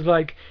 like there's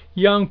like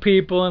young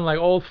people and like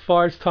old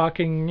farts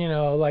talking, you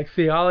know, like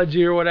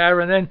theology or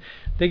whatever. And then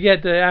they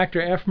get the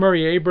actor F.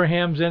 Murray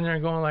Abrahams in there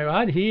and going like,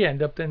 how did he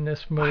end up in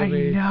this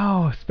movie? I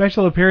know.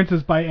 Special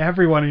appearances by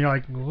everyone, and you're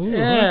like, ooh.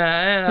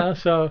 Yeah,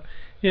 so,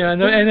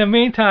 in the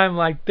meantime,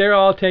 like, they're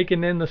all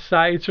taking in the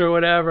sights or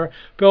whatever.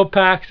 Bill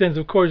Paxton's,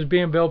 of course,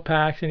 being Bill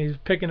Paxton. He's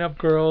picking up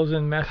girls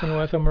and messing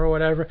with them or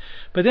whatever.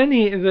 But then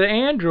the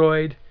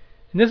android,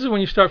 and this is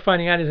when you start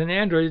finding out he's an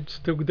android, it's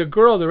the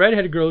girl, the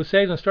redheaded girl who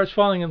saves him, starts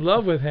falling in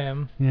love with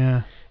him.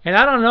 Yeah. And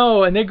I don't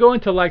know, and they go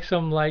into like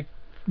some like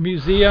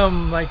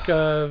museum, like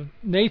a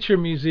nature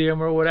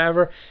museum or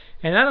whatever,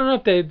 and I don't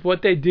know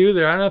what they do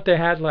there. I don't know if they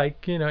had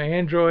like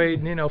android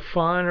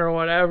fun or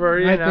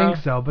whatever. I think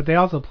so, but they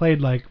also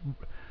played like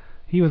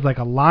he was like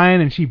a lion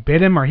and she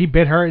bit him or he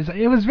bit her.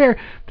 It was very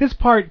this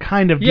part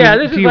kind of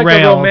this is like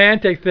a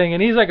romantic thing,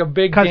 and he's like a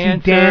big dancer.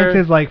 Because he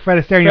dances like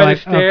Fred Astaire, and you're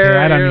like, okay,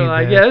 I don't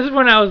need this. Yeah, this is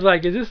when I was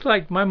like, is this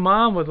like my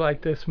mom would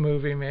like this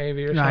movie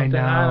maybe or something?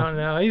 I don't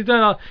know. He's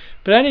done all,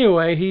 but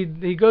anyway,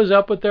 he goes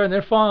up with her and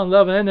they're falling in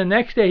love, and then the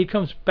next day he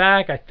comes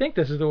back. I think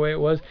this is the way it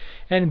was,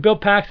 and Bill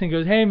Paxton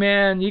goes, "Hey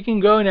man, you can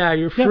go now.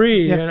 You're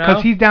free."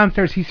 Because he's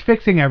downstairs. He's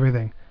fixing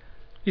everything.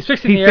 He's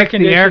fixing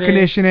the air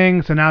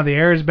conditioning, so now the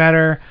air is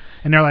better.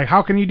 And they're like,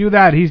 how can you do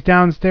that? He's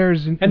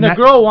downstairs. And the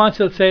girl wants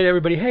to say to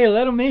everybody, hey,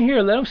 let him in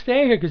here. Let him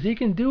stay here because he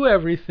can do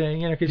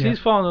everything. Because he's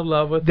falling in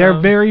love with them.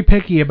 They're very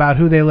picky about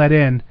who they let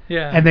in.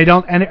 Yeah. And they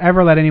don't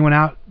ever let anyone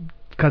out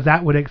because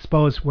that would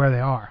expose where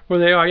they are. Where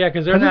they are, yeah,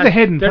 because they're not. It's a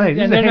hidden place.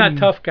 And they're not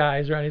tough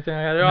guys or anything.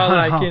 They're all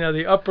like,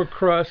 the upper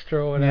crust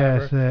or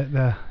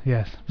whatever.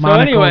 Yes,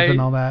 monocles so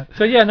and all that.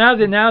 So yeah, now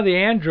the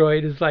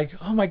android is like,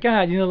 oh my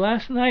God,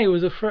 last night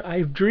was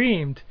I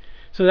dreamed.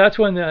 So that's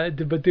when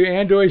the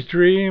android's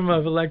dream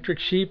of electric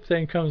sheep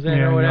thing comes in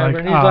or whatever,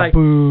 and he's like,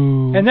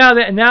 boo. And now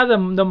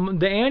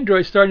the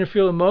android's starting to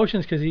feel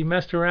emotions because he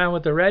messed around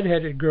with the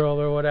redheaded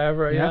girl or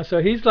whatever. Yeah. So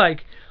he's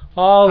like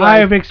all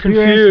like I've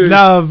experienced confused.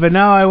 love, and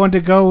now I want to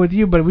go with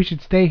you, but we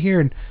should stay here.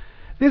 And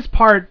this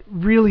part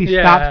really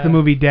stops the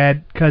movie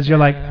dead because you're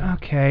like,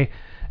 okay.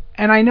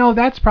 And I know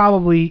that's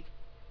probably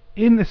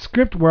in the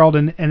script world,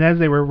 and as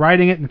they were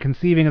writing it and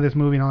conceiving of this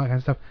movie and all that kind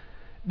of stuff,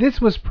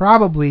 this was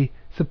probably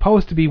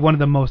supposed to be one of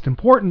the most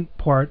important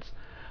parts,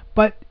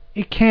 but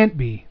it can't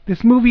be.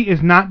 This movie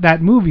is not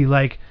that movie.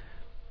 Like,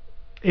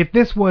 if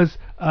this was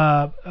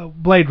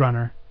Blade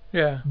Runner,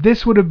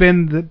 this would have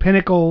been the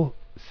pinnacle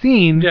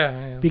scene,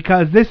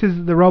 because this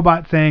is the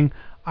robot saying,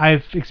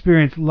 I've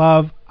experienced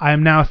love, I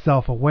am now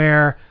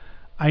self-aware,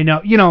 I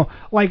know,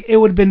 like, it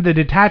would have been the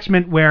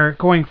detachment where,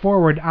 going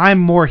forward, I'm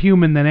more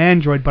human than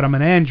android, but I'm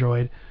an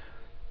android.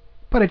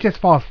 But it just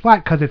falls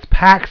flat because it's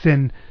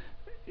Paxton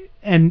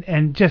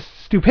and just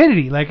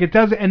stupidity. Like, it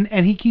does,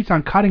 and he keeps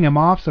on cutting him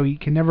off so he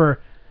can never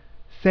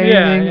say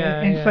anything.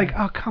 And it's like,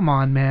 oh, come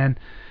on, man.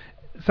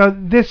 So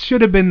this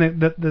should have been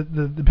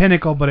the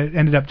pinnacle, but it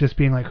ended up just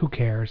being like, who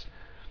cares?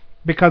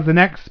 Because the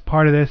next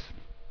part of this,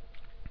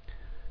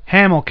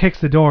 Hamill kicks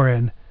the door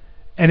in,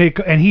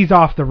 and he's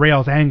off the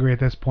rails, angry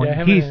at this point. Yeah,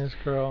 him and his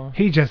girl.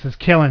 He just is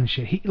killing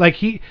shit.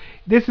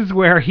 This is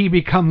where he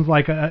becomes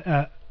like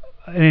an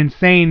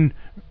insane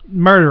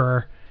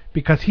murderer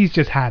because he's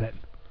just had it.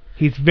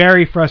 He's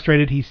very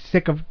frustrated. He's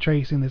sick of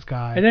chasing this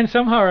guy. And then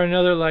somehow or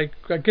another, like,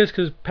 I guess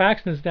because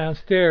Paxton's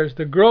downstairs,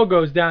 the girl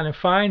goes down and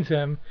finds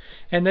him,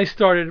 and they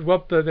started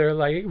their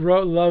like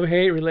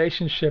love-hate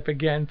relationship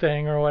again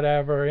thing or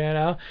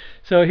whatever,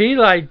 So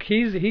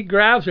he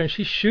grabs her and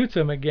she shoots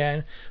him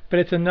again, but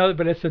it's the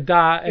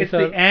antidote. It's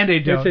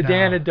a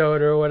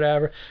antidote or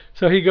whatever.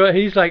 So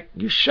he's like,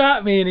 you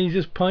shot me, and he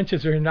just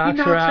punches her and knocks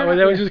her out.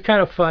 That was just kind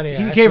of funny.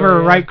 He gave her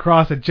a right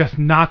cross that just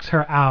knocks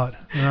her out.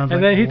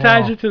 And then he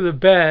ties her to the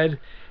bed,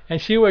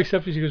 and she wakes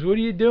up and she goes, what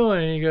are you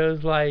doing? And he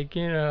goes like,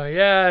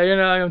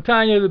 I'm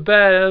tying you to the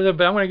bed,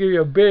 but I'm going to give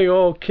you a big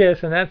old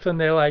kiss. And that's when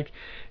they're like,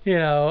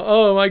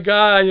 oh my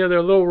God,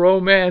 their little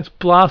romance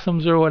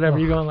blossoms or whatever.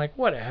 You're going like,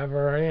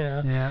 whatever,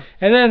 Yeah.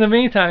 And then in the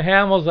meantime,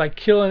 Hamill's like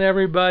killing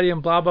everybody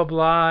and blah blah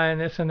blah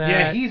and this and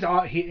that.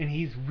 Yeah,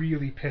 he's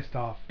really pissed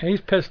off. And he's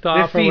pissed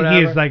off. This scene, he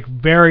is like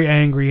very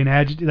angry and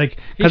agitated, like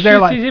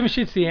because he even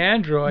shoots the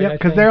android. Yeah,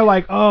 because they're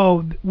like,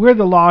 oh, we're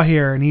the law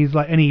here, and he's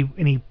like, and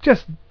he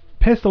just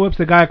pistol whips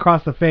the guy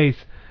across the face,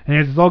 and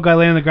there's this old guy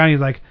laying on the ground. He's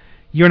like,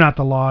 you're not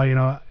the law,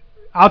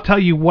 I'll tell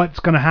you what's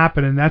going to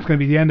happen, and that's going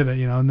to be the end of it,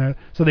 And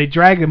so they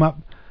drag him up,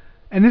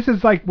 and this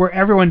is like where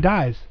everyone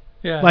dies.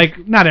 Yeah.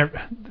 Like not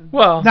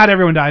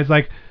everyone dies.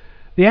 Like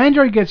the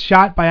android gets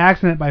shot by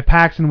accident by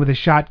Paxton with a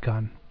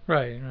shotgun.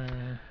 Right.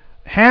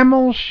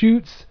 Hamill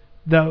shoots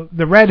the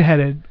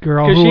redheaded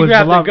girl who was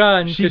the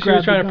gun because she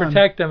was trying to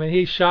protect him, and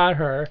he shot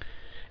her.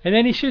 And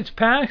then he shoots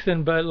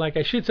Paxton, but like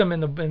he shoots him in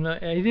the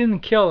he didn't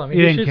kill him.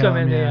 He shoots him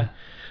in the.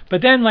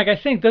 But then, like, I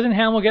think, doesn't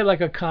Hamill get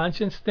like a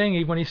conscience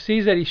thing? When he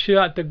sees that he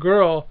shot the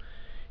girl,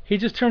 he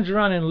just turns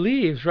around and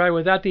leaves, right,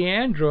 without the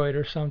android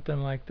or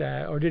something like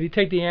that. Or did he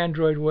take the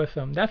android with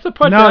him? That's the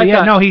part.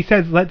 No, he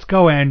says, "Let's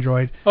go,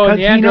 android." Oh,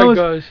 and the android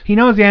goes. He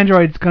knows the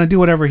android's going to do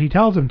whatever he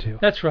tells him to.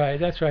 That's right.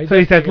 So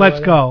he says, "Let's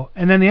go,"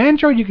 and then the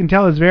android, you can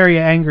tell, is very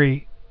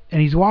angry,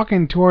 and he's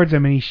walking towards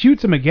him, and he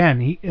shoots him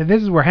again.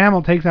 This is where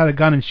Hamill takes out a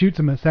gun and shoots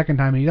him a second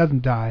time, and he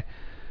doesn't die.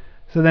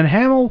 So then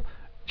Hamill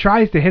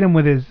tries to hit him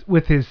with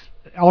his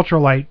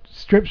ultralight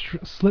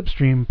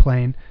slipstream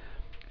plane,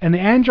 and the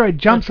android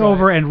jumps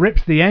over and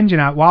rips the engine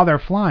out while they're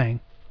flying.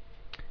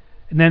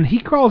 And then he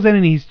crawls in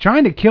and he's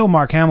trying to kill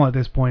Mark Hamill at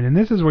this point. And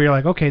this is where you're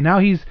like, okay, now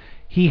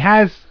he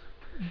has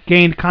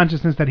gained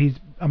consciousness that he's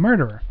a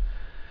murderer,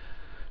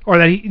 or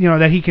that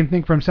he can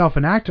think for himself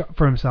and act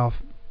for himself.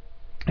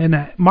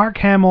 And Mark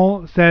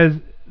Hamill says,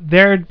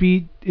 "There'd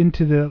be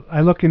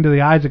I look into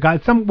the eyes of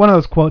God." One of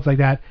those quotes like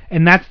that,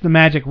 and that's the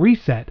magic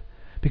reset,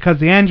 because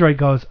the android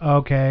goes,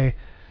 okay.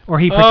 Or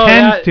he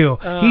pretends to.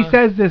 He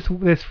says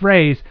this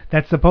phrase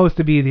that's supposed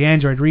to be the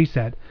android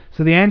reset.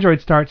 So the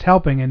android starts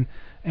helping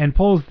and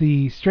pulls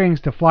the strings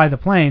to fly the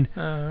plane.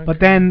 Okay. But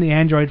then the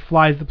android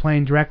flies the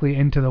plane directly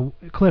into the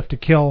cliff to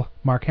kill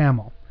Mark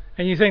Hamill.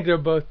 And you think they're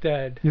both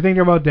dead? You think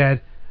they're both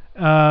dead.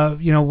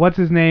 What's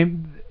his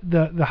name?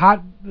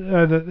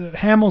 The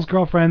Hamill's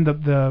girlfriend,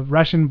 the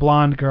Russian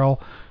blonde girl,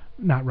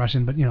 not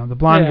Russian, but the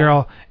blonde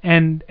girl,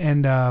 and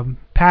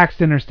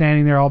Paxton are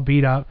standing there all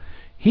beat up.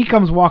 He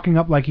comes walking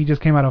up like he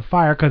just came out of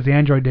fire because the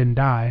android didn't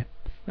die.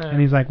 And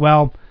he's like,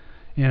 well,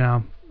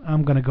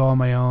 I'm going to go on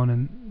my own.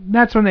 And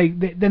that's when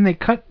they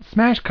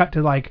smash cut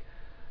to like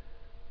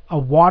a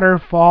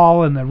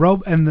waterfall, and the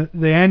rope, and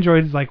the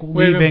android's like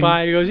waving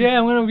by. He goes,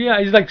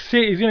 he's like,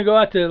 he's going to go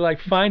out to like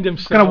find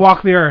himself. He's going to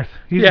walk the earth.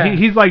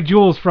 He's like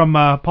Jules from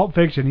Pulp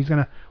Fiction. He's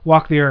going to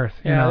walk the earth.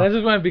 This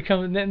is when it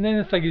becomes, and then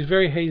it's like he's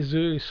very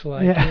Jesus,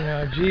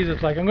 like,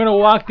 Jesus, like, I'm going to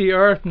walk the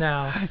earth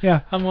now.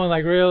 Yeah. I'm going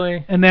like,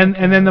 really? And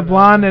then the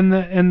blonde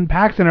and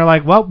Paxton are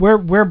like, well,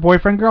 we're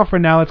boyfriend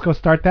girlfriend now. Let's go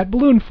start that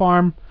balloon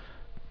farm.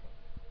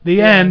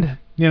 The end.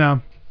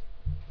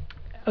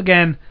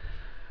 Again,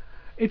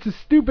 it's a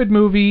stupid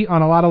movie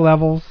on a lot of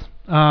levels.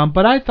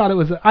 But I thought it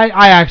was.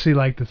 I actually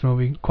liked this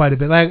movie quite a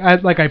bit.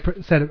 Like I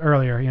said it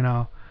earlier.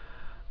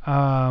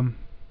 I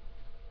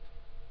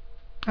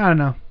don't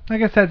know.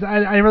 Like I said,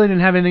 I really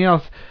didn't have anything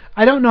else.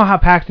 I don't know how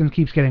Paxton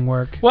keeps getting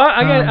work. Well,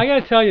 I got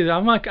to tell you that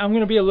I'm going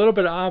to be a little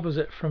bit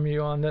opposite from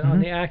you on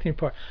the acting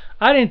part.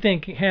 I didn't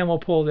think Hamill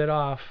pulled it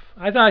off.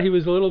 I thought he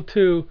was a little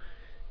too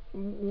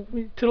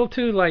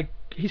like.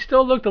 He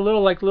still looked a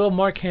little like little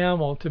Mark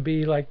Hamill to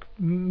be like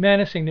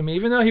menacing to me,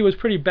 even though he was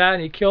pretty bad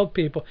and he killed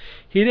people.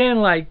 He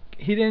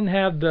didn't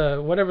have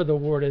the, whatever the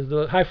word is,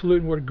 the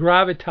highfalutin word,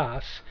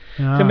 gravitas,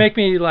 to make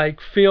me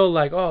like feel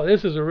like, oh,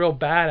 this is a real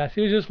badass.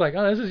 He was just like,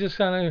 oh, this is just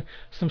kind of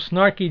some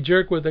snarky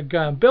jerk with a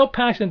gun. Bill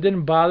Paxton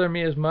didn't bother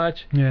me as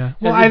much. Yeah.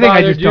 Well, I think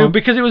I just don't,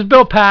 because it was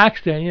Bill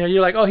Paxton.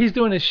 You're like, oh, he's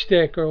doing his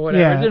shtick or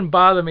whatever. Yeah. It didn't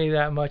bother me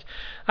that much.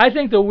 I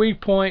think the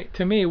weak point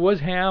to me was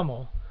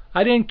Hamill.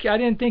 I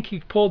didn't think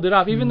he pulled it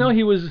off, even though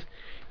he was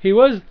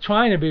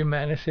trying to be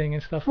menacing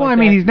and stuff like that. Well, I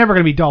mean, he's never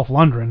going to be Dolph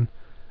Lundgren.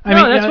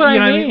 That's what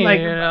I mean.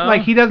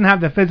 Like he doesn't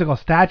have the physical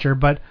stature,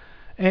 but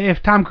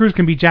if Tom Cruise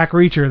can be Jack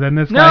Reacher, then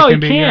this guy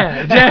can be. No, he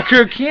can't. Jack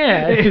Reacher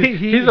can't.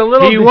 He's a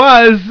little. He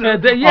was all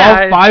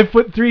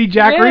 5'3"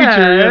 Jack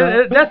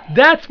Reacher.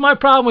 That's my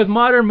problem with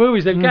modern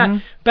movies. They've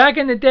got, back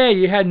in the day,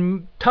 you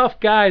had tough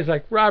guys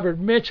like Robert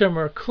Mitchum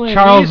or Clint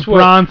Eastwood.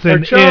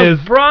 Bronson Charles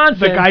is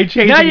Bronson. the guy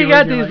chasing Now you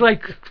got these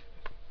like,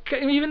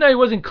 even though he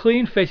wasn't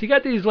clean faced, you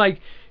got these like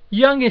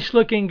youngish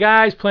looking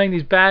guys playing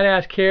these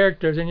badass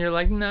characters, and you're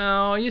like,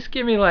 no, you just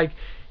give me like,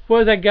 what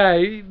was that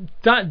guy,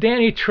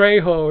 Danny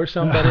Trejo or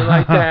somebody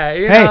like that.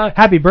 Hey,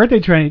 happy birthday,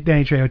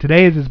 Danny Trejo.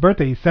 Today is his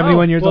birthday. He's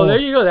 71 years old. Well,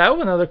 there you go. That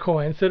was another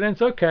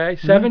coincidence. Okay,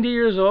 70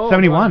 years old.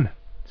 71.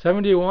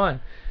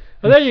 71.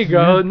 Well, there you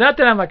go. Not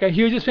that I'm like a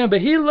hugest fan,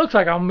 but he looks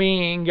like a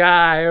mean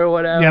guy or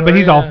whatever. Yeah, but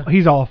he's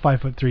all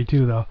 5'3"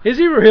 too, though. Is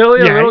he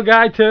really a little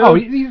guy too? Oh,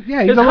 he's a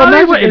little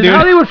Mexican dude. Is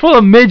Hollywood full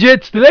of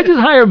midgets? Do they just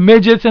hire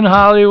midgets in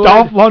Hollywood?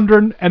 Dolph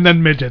Lundgren and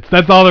then midgets.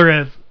 That's all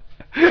there is.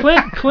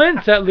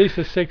 Clint's at least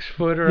a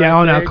 6-footer. Yeah,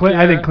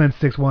 I think Clint's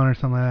 6'1" or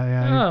something like that.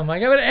 Yeah. Oh my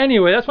God! But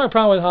anyway, that's my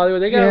problem with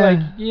Hollywood. They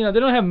got they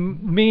don't have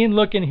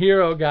mean-looking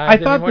hero guys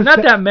anymore.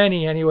 Not that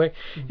many anyway.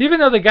 Even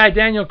though the guy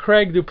Daniel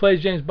Craig who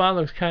plays James Bond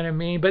looks kind of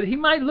mean, but he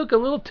might look a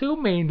little too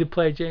mean to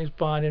play James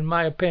Bond, in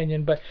my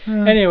opinion. But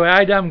anyway,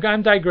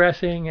 I'm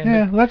digressing.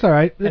 And that's all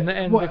right. And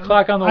the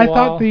clock on the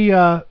wall.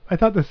 I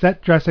thought the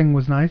set dressing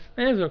was nice.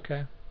 It was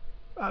okay.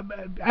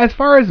 As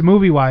far as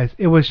movie-wise,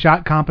 it was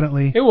shot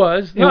competently. It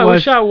was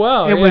shot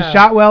well. It was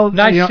shot well.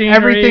 Nice scenery,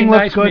 everything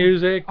looked nice good.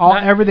 Music,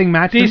 everything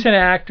matched. Decent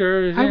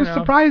actors. I was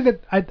surprised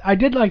that I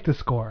did like the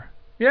score.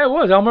 Yeah, it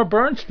was Elmer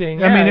Bernstein.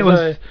 Yeah, I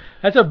mean,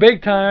 that's a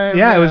big time.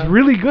 Yeah, it was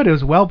really good. It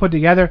was well put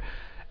together.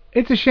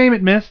 It's a shame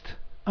it missed.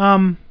 I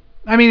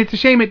mean, it's a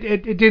shame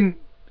it didn't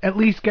at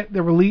least get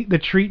the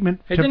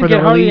treatment for the release. It didn't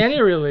get hardly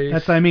any release.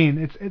 That's what I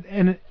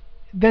mean.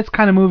 This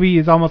kind of movie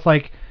is almost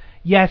like,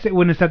 yes, it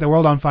wouldn't have set the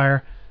world on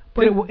fire,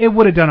 but it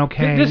would have done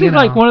okay. This is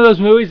like one of those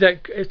movies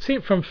that it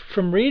seemed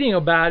from reading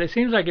about it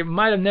seems like it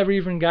might have never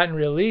even gotten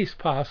released,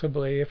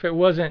 possibly, if it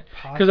wasn't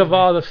because of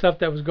all the stuff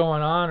that was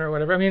going on or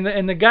whatever. I mean,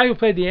 and the guy who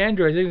played the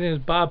android, I think his name was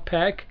Bob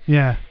Peck.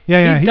 Yeah. He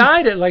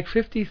died at like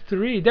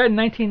 53. He died in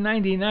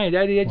 1999. He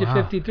died at the age of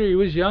 53. He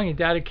was young. He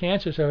died of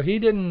cancer, so he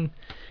didn't.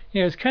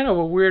 It's kind of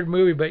a weird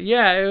movie, but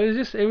yeah,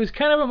 it was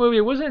kind of a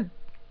movie.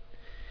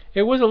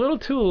 It was a little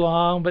too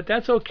long, but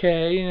that's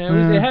okay. You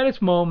know, it had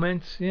its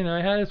moments. You know,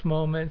 it had its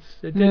moments.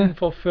 It didn't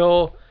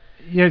fulfill.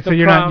 Yeah, so the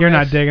you're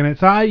not digging it.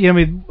 So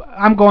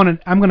I'm going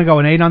to go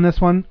an 8 on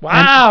this one.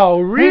 Wow,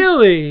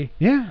 really?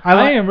 Yeah,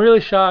 I am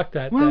really shocked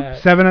at that.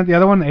 7 at the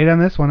other one, 8 on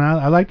this one.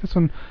 I like this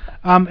one.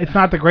 It's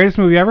not the greatest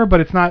movie ever, but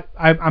it's not.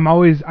 I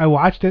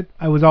watched it.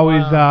 I was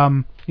always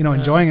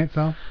enjoying it.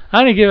 So I'm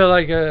gonna give it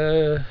like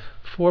a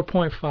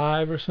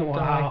 4.5 or something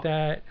like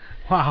that.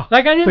 Wow.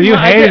 Like I didn't. So you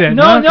hated it?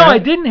 No, I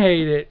didn't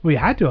hate it. We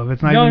had to have.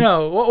 It's not.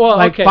 No. Well,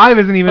 like okay. 5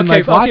 isn't even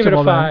like watchable. I'll give it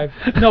a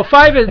 5. No,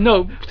 5 is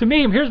no. To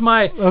me, here's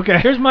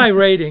my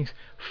ratings.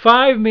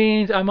 5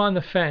 means I'm on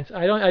the fence.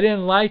 I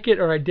didn't like it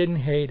or I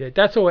didn't hate it.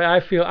 That's the way I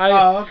feel.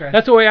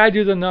 That's the way I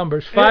do the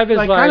numbers. 5 is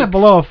like kind of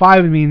below a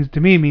 5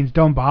 means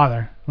don't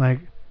bother. Like.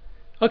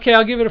 Okay,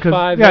 I'll give it a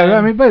 5. Yeah, then. I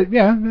mean, but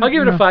yeah. I'll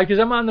give it a 5 because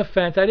I'm on the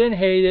fence. I didn't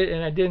hate it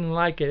and I didn't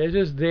like it. It's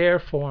just there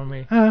for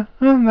me. That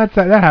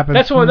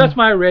happens. That's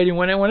my rating.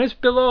 When it's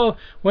below,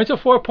 when it's a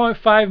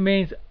 4.5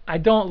 means I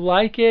don't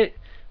like it,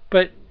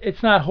 but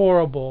it's not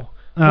horrible.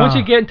 Once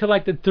you get into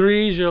like the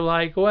 3s, you're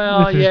like,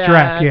 well, this is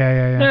Drek.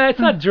 Yeah. No, it's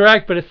not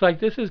Drek, but it's like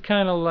this is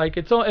kind of like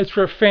it's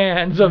for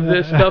fans of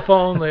this stuff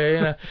only.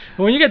 You know,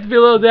 and when you get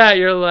below that,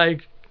 you're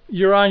like.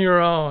 You're on your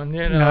own,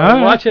 you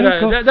know. Watch it.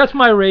 Cool. That's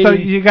my rating. So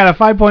you got a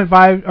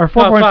 5.5 or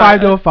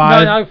 4.5 to a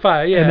 5. No,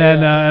 5. Yeah. And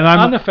then and I'm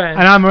on the fence.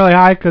 And I'm really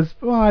high because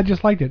I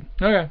just liked it.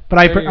 Okay. But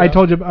I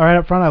told you right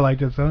up front I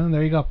liked it, so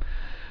there you go.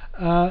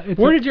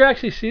 Where did you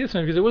actually see this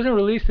one? Because it wasn't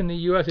released in the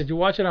U.S. Did you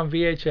watch it on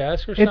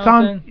VHS or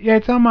something?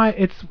 It's on my.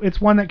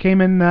 It's one that came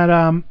in that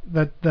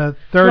the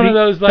 30 one of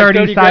those, like,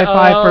 30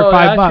 sci-fi for $5.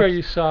 That's where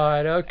you saw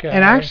it. Okay.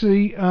 And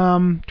actually,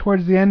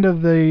 towards the end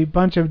of the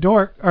Bunch of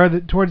Dork,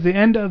 towards the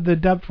end of the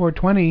Dub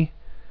 420,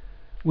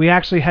 we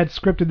actually had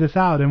scripted this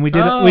out, and we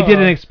did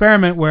an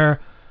experiment where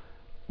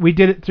we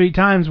did it 3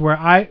 times.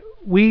 Where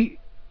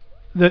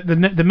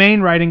the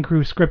main writing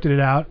crew scripted it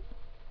out,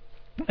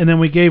 and then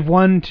we gave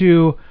one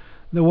to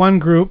the one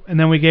group, and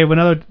then we gave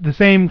the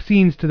same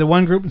scenes to the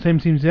one group and same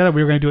scenes to the other.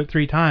 We were going to do it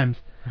 3 times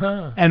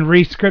and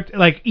re-script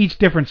like each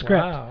different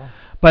script. Wow.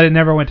 But it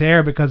never went to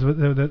air because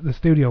the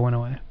studio went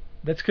away.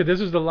 That's good. This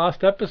was the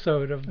lost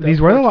episode of. These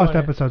were the lost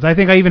episodes. I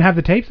think I even have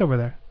the tapes over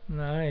there.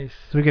 Nice.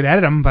 So we could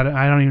edit them, but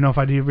I don't even know if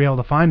I'd be able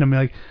to find them.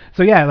 Like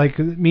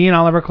me and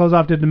Oliver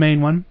Closeoff did the main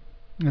one,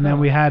 and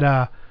then we had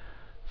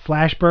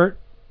Flashbert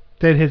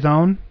did his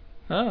own.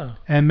 Oh.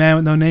 And Man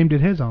with No Name did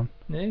his own.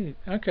 Neat.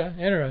 Okay,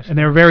 interesting. And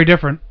they were very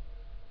different.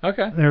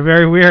 Okay. They're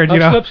very weird, you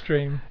know.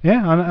 Slipstream.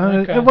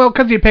 Yeah, well,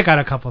 because you pick out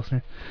a couple. All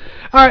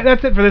right,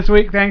 that's it for this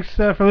week. Thanks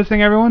for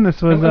listening, everyone.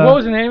 This was. What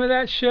was the name of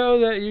that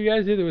show that you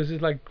guys did? Was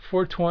it like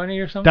 420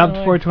 or something? Dubbed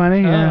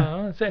 420, yeah.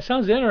 Oh, that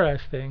sounds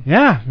interesting.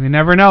 Yeah, you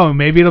never know.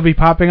 Maybe it'll be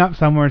popping up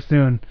somewhere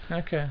soon.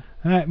 Okay.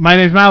 All right, my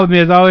name's Mal. With me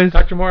as always,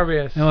 Dr.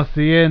 Morbius. And we'll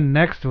see you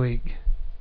next week.